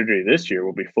Tommy John surgery this year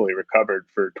will be fully recovered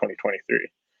for 2023.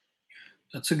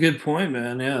 That's a good point,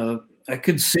 man. Yeah, I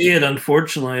could see it.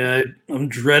 Unfortunately, I'm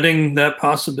dreading that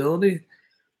possibility.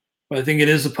 But I think it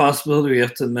is a possibility we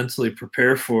have to mentally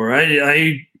prepare for.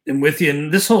 I am with you.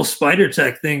 And this whole spider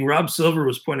tech thing, Rob Silver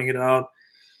was pointing it out.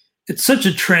 It's such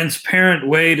a transparent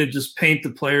way to just paint the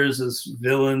players as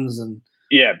villains and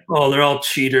they're all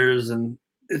cheaters, and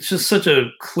it's just such a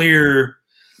clear.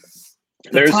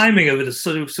 The timing of it is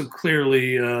so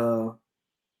clearly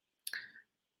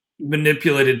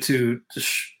manipulated to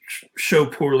show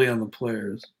poorly on the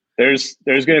players. There's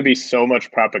going to be so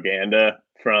much propaganda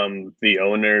from the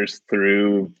owners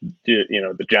through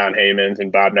the John Heymans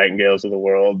and Bob Nightingales of the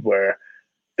world, where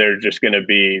they're just going to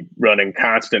be running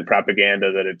constant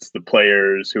propaganda that it's the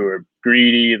players who are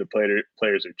greedy, the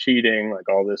players are cheating, like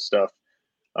all this stuff.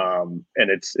 And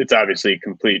it's obviously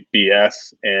complete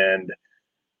BS. And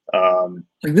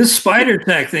like this spider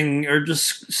tech thing, or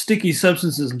just sticky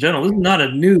substances in general, this is not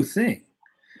a new thing.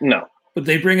 No. But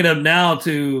they bring it up now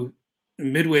to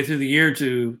midway through the year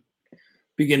to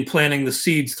begin planting the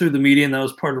seeds through the media. And that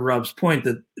was part of Rob's point,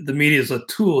 that the media is a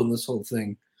tool in this whole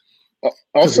thing.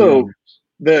 Also,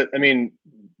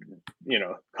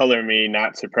 color me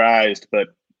not surprised, but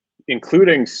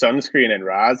including sunscreen and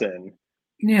rosin.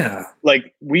 Yeah.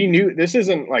 Like, we knew this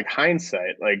isn't like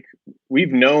hindsight. Like,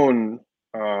 we've known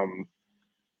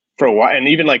for a while, and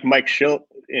even like Mike Schilt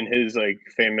in his like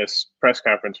famous press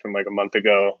conference from like a month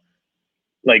ago,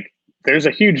 like there's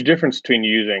a huge difference between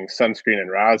using sunscreen and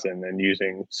rosin and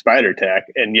using spider tack,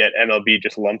 and yet MLB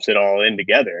just lumps it all in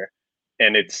together.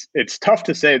 And it's tough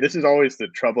to say. This is always the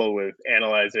trouble with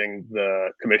analyzing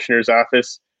the commissioner's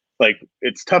office. Like,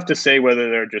 it's tough to say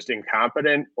whether they're just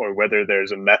incompetent or whether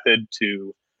there's a method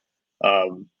to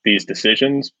these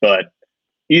decisions. But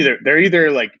they're either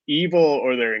like evil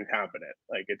or they're incompetent.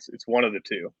 Like, it's one of the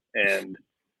two. And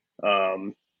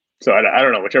so I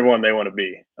don't know, whichever one they want to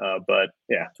be. But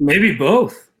yeah, maybe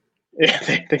both. Yeah,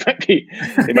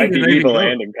 they might be evil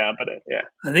and incompetent. Yeah,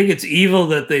 I think it's evil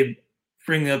that they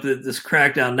bring up this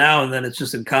crackdown now, and then it's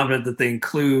just incompetent that they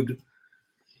include.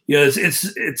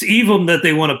 It's evil that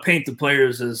they want to paint the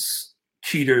players as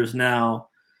cheaters now,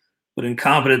 but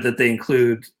incompetent that they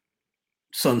include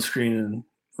sunscreen and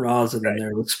rosin in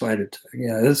there with spider tech.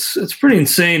 Yeah, it's pretty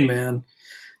insane, man.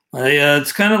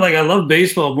 It's kind of like I love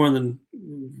baseball more than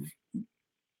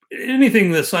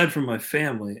anything aside from my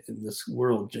family in this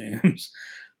world, James.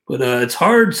 But it's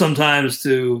hard sometimes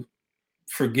to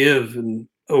forgive and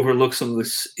overlook some of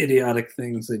the idiotic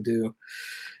things they do.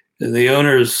 And the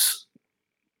owners,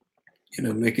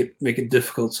 make it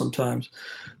difficult sometimes.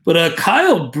 But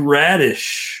Kyle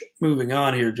Bradish, moving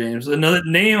on here, James. Another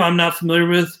name I'm not familiar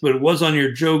with, but it was on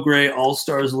your Joe Gray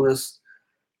All-Stars list.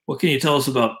 What can you tell us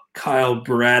about Kyle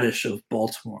Bradish of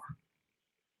Baltimore?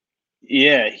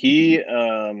 Yeah,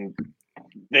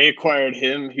 they acquired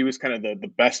him. He was kind of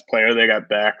the best player they got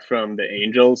back from the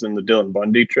Angels in the Dylan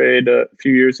Bundy trade a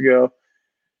few years ago.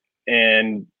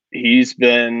 And he's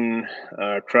been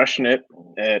crushing it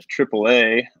at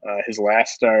AAA. His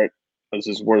last start was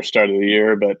his worst start of the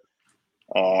year, but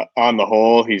on the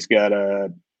whole, he's got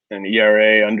an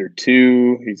ERA under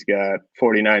 2. He's got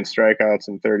 49 strikeouts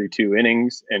in 32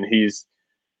 innings, and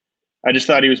I just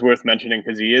thought he was worth mentioning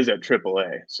because he is at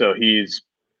AAA, so he's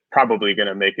probably going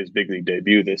to make his big league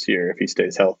debut this year if he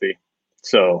stays healthy.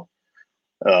 So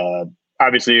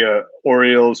obviously,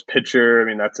 Orioles pitcher. I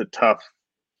mean, that's a tough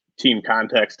team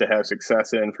context to have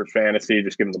success in for fantasy,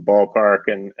 just given the ballpark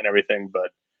and everything. But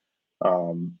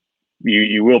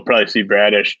you will probably see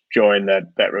Bradish join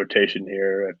that rotation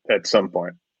here at some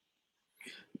point.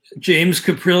 James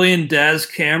Caprillion, Daz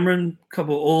Cameron, a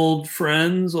couple old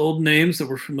friends, old names that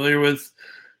we're familiar with,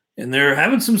 and they're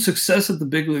having some success at the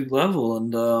big league level.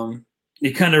 And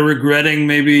you kind of regretting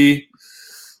maybe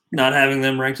not having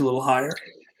them ranked a little higher?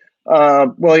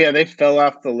 Well, yeah, they fell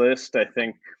off the list, I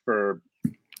think, for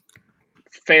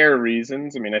fair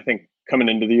reasons. I mean, I think coming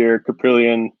into the year,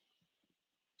 Caprillion,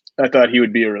 I thought he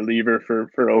would be a reliever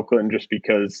for Oakland just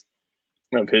because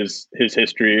of his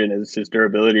history and his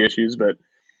durability issues. But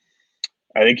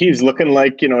I think he's looking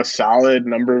like, a solid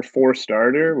number 4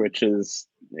 starter, which is,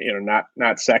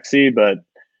 not sexy, but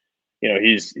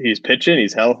he's pitching,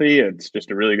 he's healthy. It's just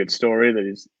a really good story that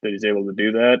he's able to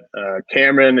do that.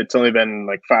 Cameron, it's only been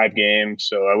like 5 games,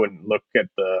 so I wouldn't look at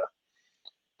the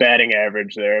batting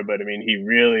average there, but I mean, he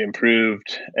really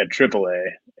improved at AAA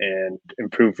and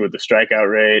improved with the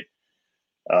strikeout rate.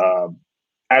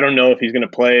 I don't know if he's going to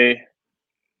play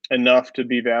enough to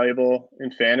be valuable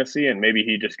in fantasy, and maybe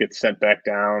he just gets sent back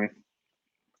down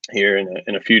here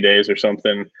in a few days or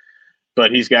something.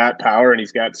 But he's got power and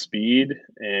he's got speed,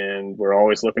 and we're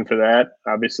always looking for that.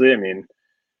 Obviously, I mean,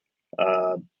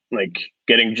 like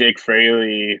getting Jake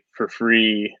Fraley for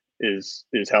free is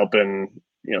helping,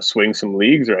 swing some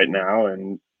leagues right now.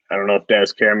 And I don't know if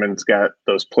Daz Cameron's got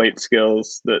those plate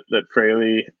skills that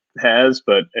Fraley has,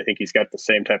 but I think he's got the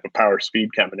same type of power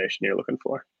speed combination you're looking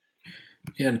for.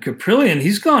 Yeah, and Caprillion,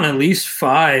 he's gone at least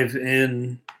 5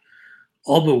 in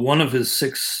all but one of his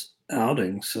 6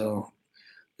 outings. So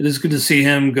it is good to see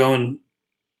him going,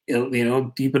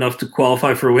 deep enough to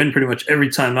qualify for a win pretty much every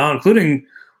time out, including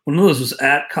one of those was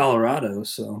at Colorado.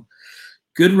 So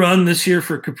good run this year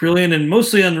for Caprillion, and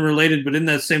mostly unrelated, but in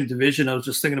that same division, I was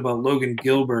just thinking about Logan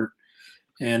Gilbert,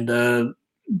 and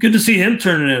good to see him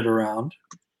turning it around.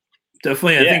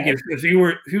 Definitely, I think if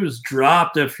he was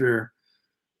dropped after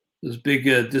those big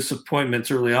disappointments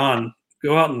early on,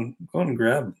 go out and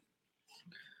grab him.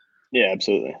 Yeah,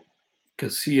 absolutely.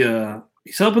 Because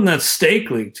he's helping that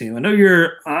Stake League team. I know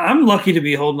I'm lucky to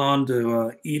be holding on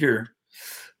to Eater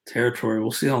territory.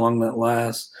 We'll see how long that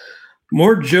lasts.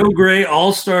 More Joe Gray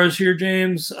All-Stars here,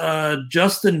 James.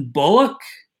 Justin Bullock,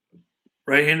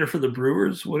 right-hander for the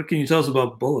Brewers. What can you tell us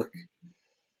about Bullock?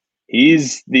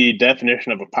 He's the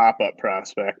definition of a pop-up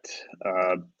prospect.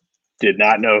 Did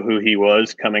not know who he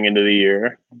was coming into the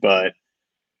year, but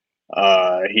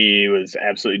he was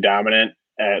absolutely dominant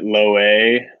at low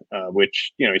A,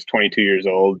 which, he's 22 years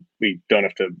old. We don't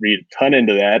have to read a ton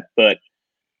into that, but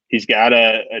he's got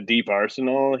a deep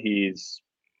arsenal. He's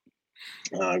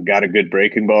got a good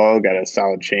breaking ball, got a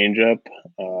solid changeup,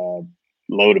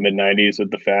 low to mid-90s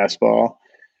with the fastball.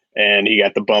 And he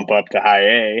got the bump up to high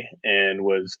A and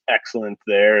was excellent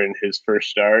there in his first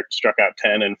start, struck out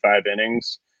 10 in 5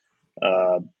 innings,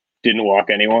 didn't walk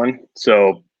anyone.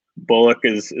 So Bullock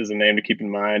is a name to keep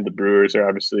in mind. The Brewers are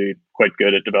obviously quite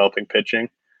good at developing pitching.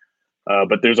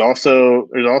 But there's also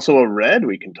a Red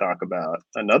we can talk about,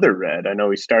 another Red. I know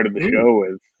we started the show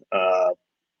with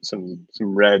some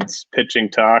Reds pitching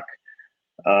talk.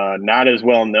 Not as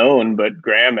well known, but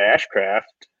Graham Ashcraft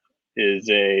is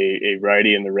a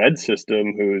righty in the Red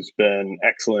system who's been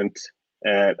excellent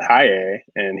at high A,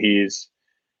 and he's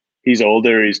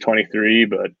older. He's 23,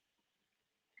 but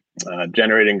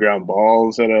generating ground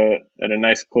balls at a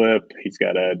nice clip. He's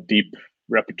got a deep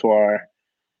repertoire.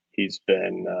 He's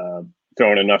been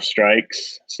throwing enough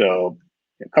strikes. So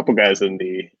a couple guys in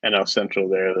the NL Central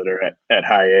there that are at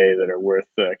high A that are worth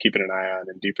keeping an eye on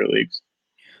in deeper leagues.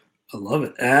 I love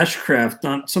it. Ashcraft,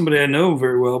 not somebody I know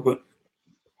very well, but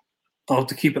I'll have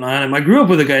to keep an eye on him. I grew up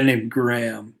with a guy named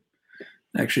Graham.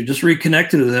 Actually, just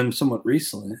reconnected with him somewhat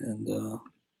recently. And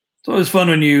it's always fun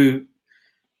when you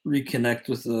reconnect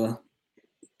with a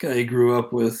guy you grew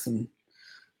up with, and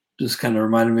just kind of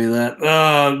reminded me of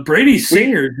that. Brady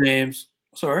Singer, James.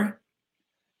 Sorry?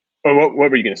 Oh, what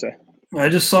were you going to say? I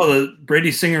just saw that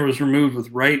Brady Singer was removed with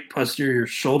right posterior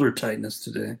shoulder tightness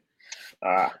today.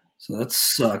 So that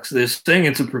sucks. They're saying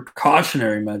it's a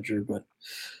precautionary measure, but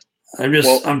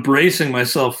I'm bracing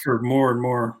myself for more and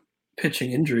more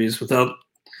pitching injuries without,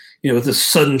 with this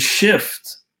sudden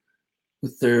shift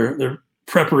with their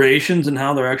preparations and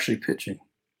how they're actually pitching.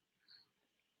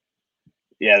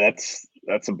 Yeah,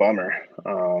 that's a bummer.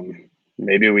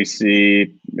 Maybe we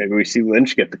see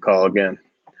Lynch get the call again.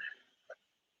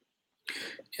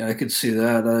 Yeah, I could see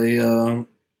that.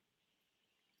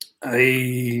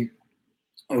 I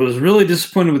was really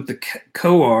disappointed with the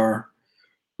Coar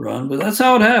run, but that's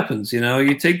how it happens.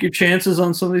 You take your chances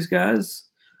on some of these guys.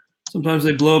 Sometimes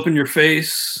they blow up in your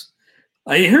face.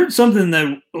 I heard something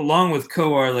that, along with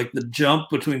Coar, like the jump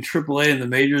between AAA and the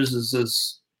majors is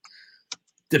as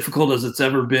difficult as it's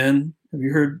ever been. Have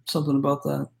you heard something about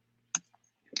that?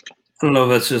 I don't know if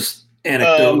that's just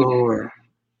anecdotal or.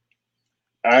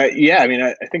 Yeah, I mean,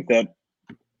 I think that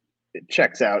it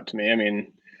checks out to me. I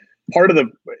mean,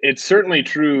 it's certainly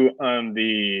true on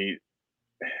the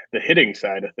hitting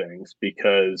side of things,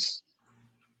 because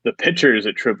the pitchers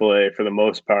at AAA for the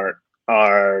most part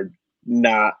are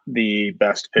not the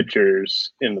best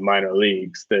pitchers in the minor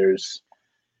leagues.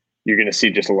 You're going to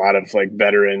see just a lot of like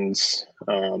veterans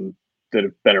that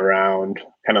have been around,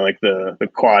 kind of like the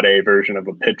quad A version of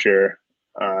a pitcher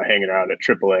hanging around at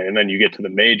AAA. And then you get to the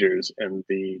majors, and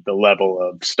the level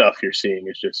of stuff you're seeing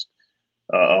is just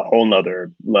a whole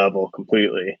nother level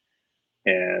completely.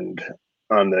 And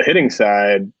on the hitting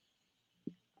side,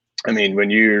 I mean, when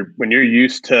you're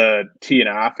used to teeing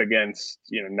off against,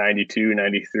 92,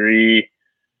 93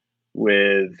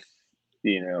 with,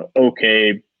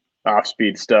 okay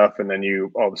off-speed stuff, and then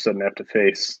you all of a sudden have to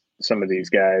face some of these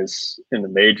guys in the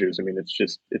majors. I mean,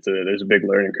 there's a big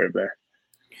learning curve there.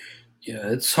 Yeah,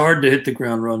 it's hard to hit the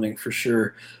ground running for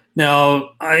sure.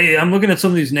 Now, I'm looking at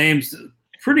some of these names,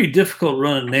 pretty difficult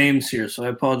running names here, so I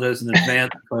apologize in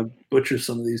advance if I butcher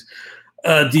some of these.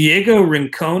 Diego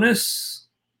Rincones,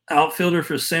 outfielder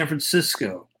for San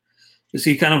Francisco. Is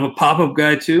he kind of a pop-up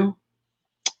guy too?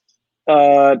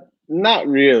 Not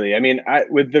really. I mean,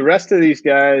 with the rest of these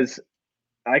guys,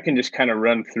 I can just kind of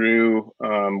run through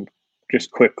just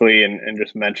quickly and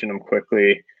just mention them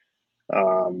quickly.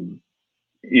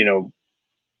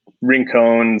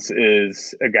 Rincones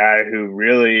is a guy who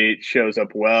really shows up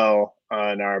well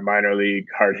on our minor league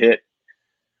hard hit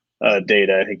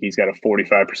data. I think he's got a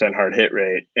 45% hard hit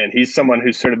rate, and he's someone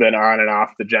who's sort of been on and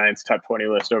off the Giants top 20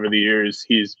 list over the years.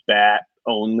 He's bat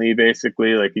only,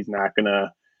 basically. Like, he's not going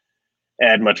to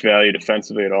add much value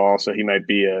defensively at all, so he might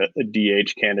be a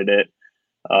DH candidate.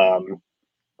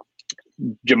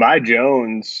 Jahmai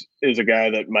Jones is a guy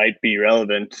that might be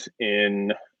relevant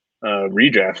in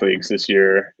redraft leagues this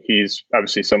year. He's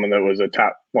obviously someone that was a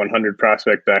top 100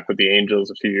 prospect back with the Angels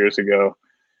a few years ago,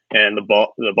 and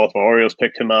the Baltimore Orioles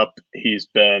picked him up. He's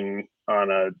been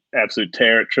on an absolute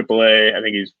tear at AAA. I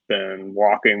think he's been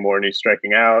walking more than he's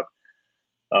striking out.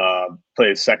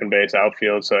 Plays second base,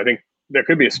 outfield. So I think there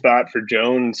could be a spot for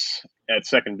Jones at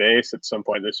second base at some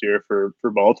point this year for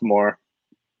Baltimore.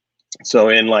 So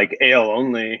in like AL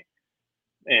only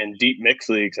and deep mix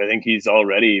leagues, I think he's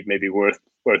already maybe worth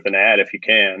an ad if you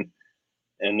can.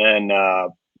 And then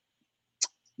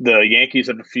the Yankees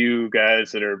have a few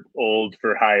guys that are old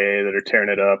for high A that are tearing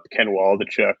it up. Ken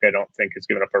Waldichuk, I don't think has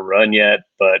given up a run yet,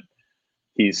 but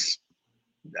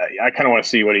I kind of want to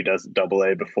see what he does at Double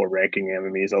A before ranking him. I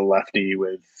mean, he's a lefty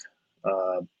with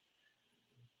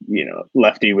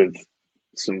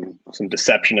some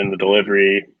deception in the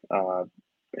delivery.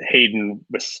 Hayden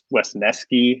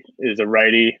Wesneski is a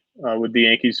righty with the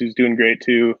Yankees who's doing great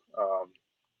too.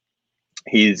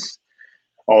 He's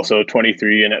also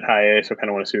 23 and at high A, so I kind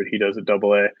of want to see what he does at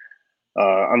Double A.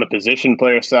 On the position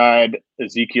player side,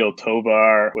 Ezequiel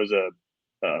Tovar was a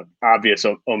obvious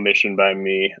omission by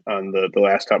me on the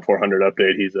last top 400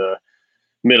 update. He's a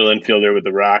middle infielder with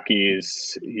the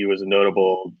Rockies. He was a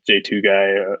notable J2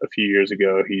 guy a few years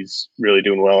ago. He's really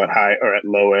doing well at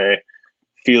low A.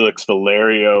 Felix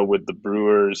Valerio with the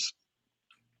Brewers.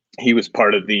 He was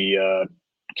part of the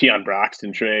Keon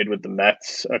Broxton trade with the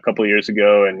Mets a couple of years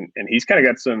ago, and he's kind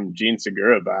of got some Gene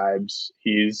Segura vibes.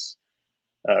 He's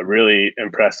really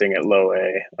impressing at low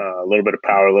A. A little bit of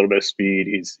power, a little bit of speed.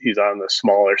 He's on the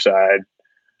smaller side,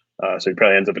 so he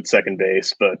probably ends up at second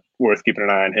base, but worth keeping an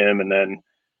eye on him. And then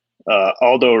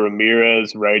Aldo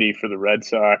Ramirez, righty for the Red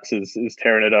Sox, is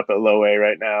tearing it up at low A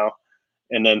right now.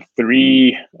 And then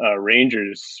three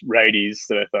Rangers righties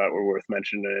that I thought were worth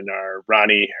mentioning are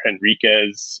Ronnie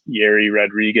Henriquez, Yeri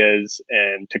Rodriguez,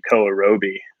 and Tekoa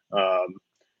Roby.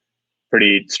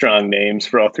 Pretty strong names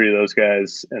for all three of those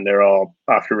guys, and they're all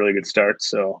off to really good starts.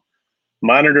 So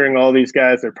monitoring all these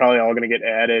guys, they're probably all going to get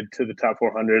added to the top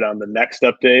 400 on the next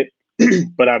update.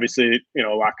 But obviously, a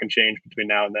lot can change between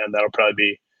now and then. That'll probably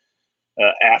be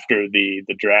after the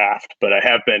draft, but I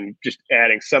have been just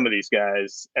adding some of these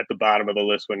guys at the bottom of the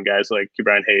list when guys like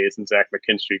Ke'Bryan Hayes and Zach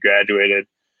McKinstry graduated.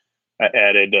 I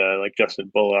added like Justin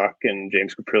Bullock and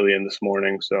James Caprillion this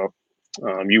morning, so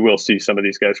you will see some of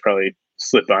these guys probably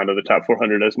slip onto the top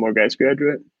 400 as more guys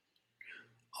graduate.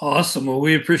 Awesome. Well,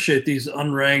 we appreciate these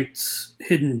unranked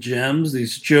hidden gems,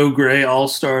 these Joe Gray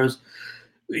all-stars.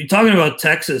 You're talking about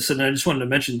Texas, and I just wanted to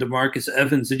mention DeMarcus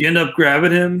Evans. Did you end up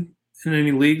grabbing him in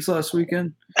any leagues last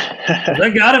weekend?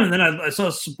 I got him, and then I saw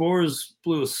Spores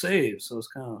blew a save, so it was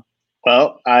kind of.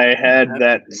 Well, I had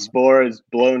that Spores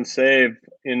blown save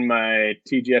in my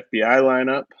TGFBI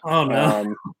lineup. Oh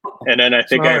no! And then I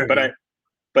think I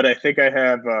think I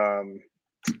have.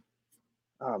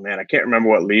 Oh man, I can't remember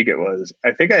what league it was.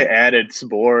 I think I added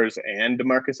Spores and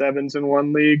DeMarcus Evans in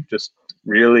one league, just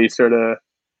really sort of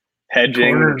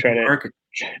hedging, try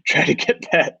to get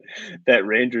that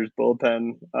Rangers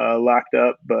bullpen locked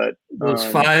up. But those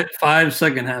 5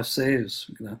 second half saves,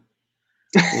 we'll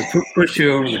push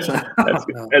you over the top.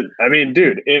 I mean,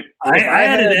 dude, if I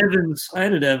added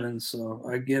Evans, so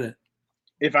I get it.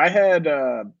 If I had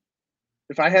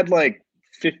like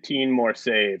 15 more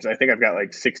saves, I think I've got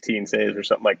like 16 saves or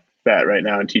something like that right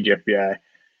now in TGFBI.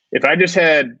 If I just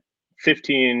had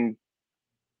 15,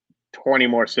 20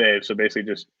 more saves, so basically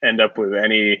just end up with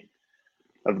any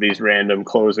of these random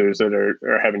closers that are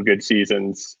having good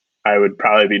seasons, I would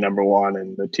probably be number one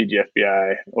in the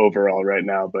TGFBI overall right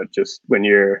now. But just when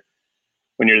you're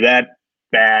that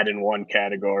bad in one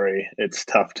category, it's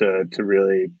tough to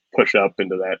really push up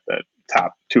into that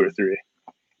top 2 or 3.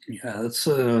 Yeah, that's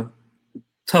a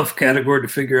tough category to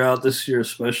figure out this year,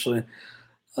 especially.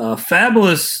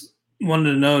 Fabulous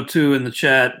wanted to know too in the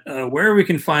chat where we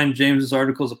can find James's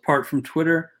articles apart from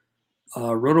Twitter,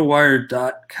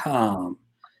 rotowire.com.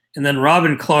 And then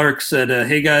Robin Clark said,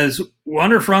 hey guys,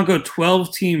 Wander Franco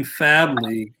 12-team Fab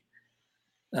League.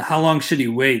 How long should he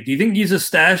wait? Do you think he's a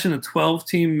stash in a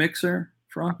 12-team mixer,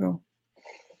 Franco?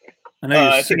 I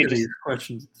know you're sick of these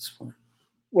questions at this point.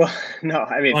 Well, no,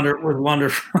 I mean, with Wander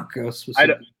Franco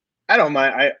specifically. I don't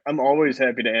mind. I'm always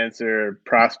happy to answer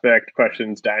prospect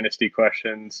questions, dynasty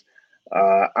questions.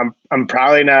 I'm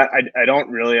probably not. I don't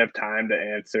really have time to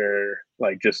answer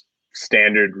like just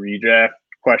standard redraft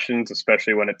questions,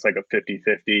 especially when it's like a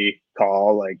 50-50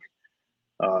 call. Like,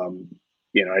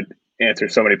 I'd answer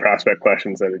so many prospect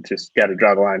questions that it just got to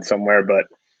draw the line somewhere. But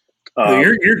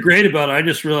you're great about it. I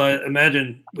just realized.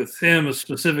 Imagine with him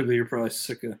specifically, you're probably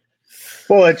sick of.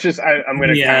 Well, it's just I'm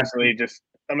going to constantly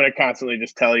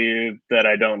just tell you that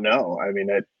I don't know. I mean,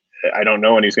 I don't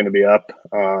know when he's going to be up.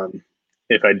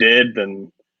 If I did,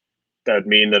 then that would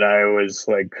mean that I was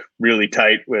like really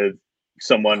tight with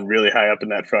someone really high up in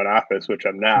that front office, which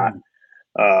I'm not.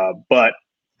 But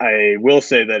I will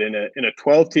say that in a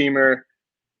 12-teamer,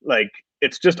 like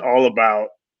it's just all about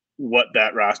what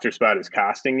that roster spot is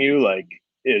costing you. Like,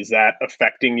 is that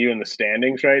affecting you in the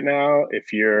standings right now?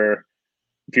 If you're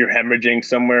hemorrhaging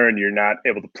somewhere and you're not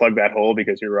able to plug that hole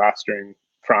because you're rostering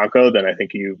Franco, then I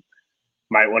think you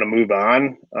might want to move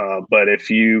on. But if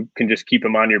you can just keep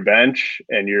him on your bench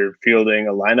and you're fielding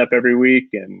a lineup every week,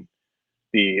 and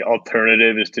the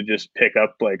alternative is to just pick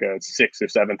up like a 6th or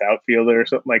 7th outfielder or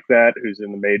something like that who's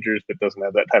in the majors but doesn't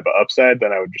have that type of upside,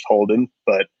 then I would just hold him.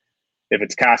 But if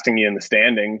it's costing you in the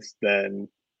standings, then,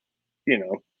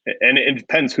 and it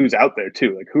depends who's out there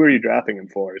too. Like, who are you drafting him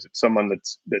for? Is it someone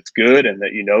that's good and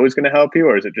that is going to help you,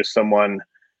 or is it just someone,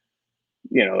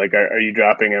 like are you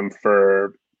dropping him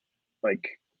for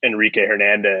like Enrique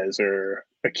Hernandez or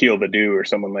Akil Baddoo or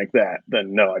someone like that?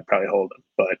 Then no, I'd probably hold him.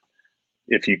 But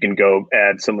if you can go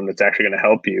add someone that's actually going to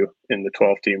help you in the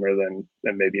 12-teamer, then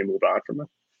maybe you move on from him.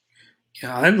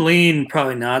 Yeah, I'd lean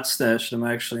probably not stash them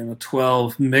actually in the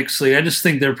 12 mix league. I just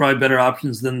think they're probably better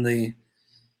options than the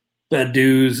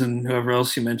Baddoos and whoever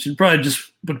else you mentioned. Probably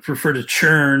just would prefer to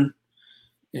churn,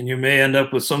 and you may end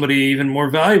up with somebody even more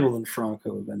valuable than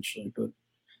Franco eventually. But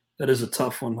that is a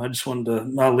tough one. I just wanted to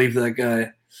not leave that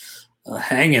guy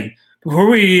hanging. Before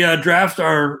we draft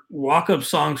our walk-up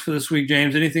songs for this week,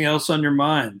 James, anything else on your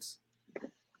mind?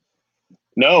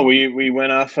 No, we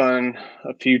went off on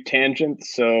a few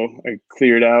tangents, so I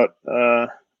cleared out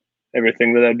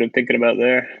everything that I've been thinking about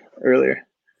there earlier.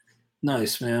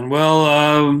 Nice, man.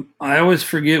 Well, I always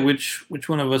forget which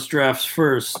one of us drafts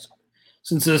first,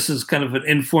 since this is kind of an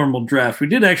informal draft. We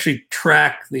did actually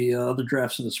track the other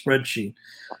drafts in the spreadsheet,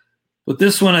 but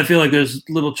this one I feel like there's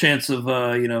little chance of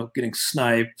getting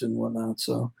sniped and whatnot.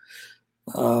 So,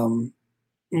 why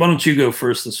don't you go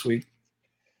first this week?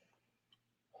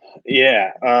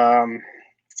 Yeah, I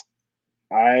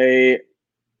am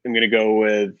going to go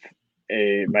with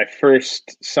my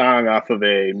first song off of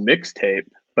a mixtape,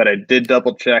 but I did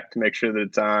double check to make sure that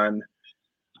it's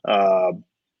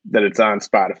on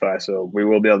Spotify, so we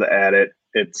will be able to add it.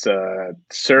 It's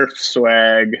Surf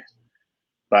Swag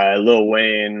by Lil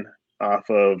Wayne off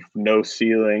of No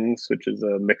Ceilings, which is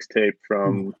a mixtape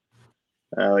from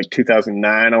like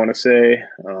 2009, I want to say.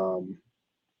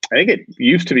 I think it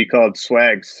used to be called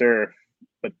Swag Surf,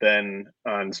 but then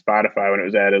on Spotify, when it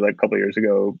was added like a couple of years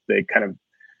ago, they kind of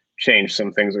changed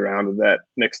some things around with that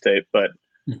mixtape. But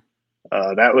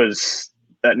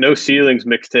that No Ceilings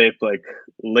mixtape, like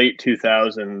late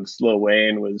 2000s, Lil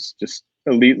Wayne was just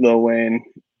elite Lil Wayne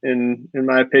in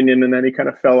my opinion, and then he kind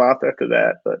of fell off after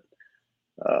that. But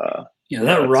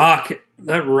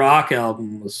that rock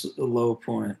album was a low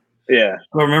point. Yeah,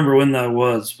 I don't remember when that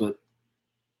was, but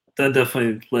that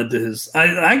definitely led to his.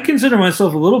 I consider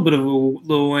myself a little bit of a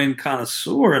Lil Wayne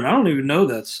connoisseur, and I don't even know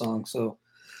that song. So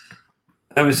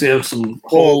obviously, I have some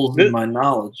holes in my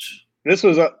knowledge. This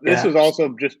was also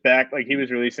just back, like he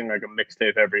was releasing like a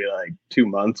mixtape every like 2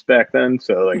 months back then.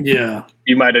 So like, yeah,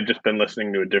 you might have just been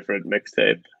listening to a different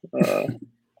mixtape.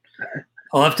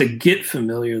 I'll have to get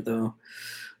familiar though.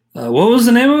 What was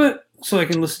the name of it so I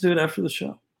can listen to it after the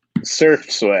show? Surf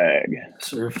Swag.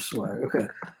 Surf Swag. Okay.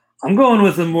 I'm going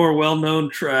with a more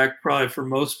well-known track, probably for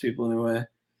most people anyway.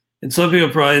 And some people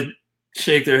probably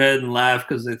shake their head and laugh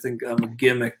because they think I'm a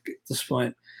gimmick at this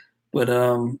point. But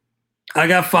I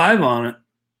got 5 on it.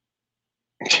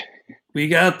 We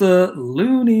got the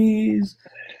Loonies.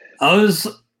 I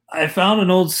I found an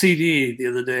old CD the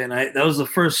other day, and that was the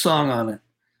first song on it.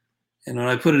 And when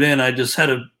I put it in, I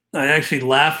actually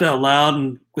laughed out loud,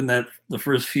 and when the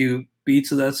first few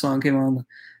beats of that song came on,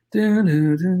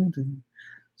 so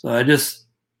I just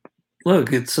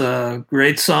look. It's a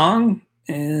great song,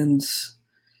 and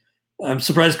I'm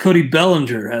surprised Cody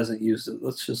Bellinger hasn't used it.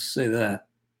 Let's just say that,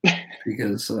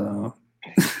 because I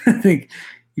think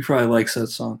he probably likes that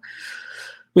song.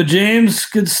 But James,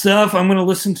 good stuff. I'm going to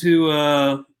listen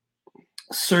to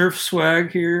Surf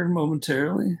Swag here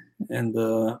momentarily. And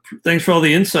thanks for all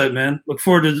the insight, man. Look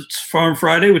forward to Farm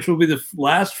Friday, which will be the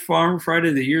last Farm Friday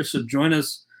of the year. So join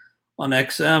us on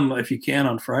XM if you can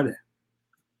on Friday.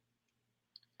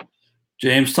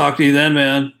 James, talk to you then,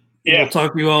 man. Yeah. We'll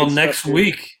talk to you all next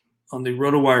week on the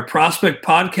RotoWire Prospect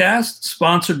Podcast,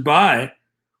 sponsored by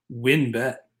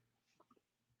WynnBET.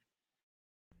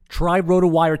 Try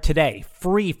RotoWire today,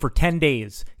 free for 10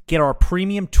 days. Get our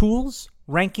premium tools,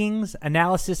 rankings,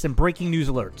 analysis, and breaking news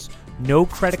alerts. No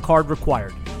credit card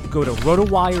required. Go to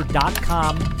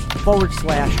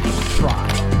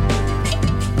rotowire.com/try.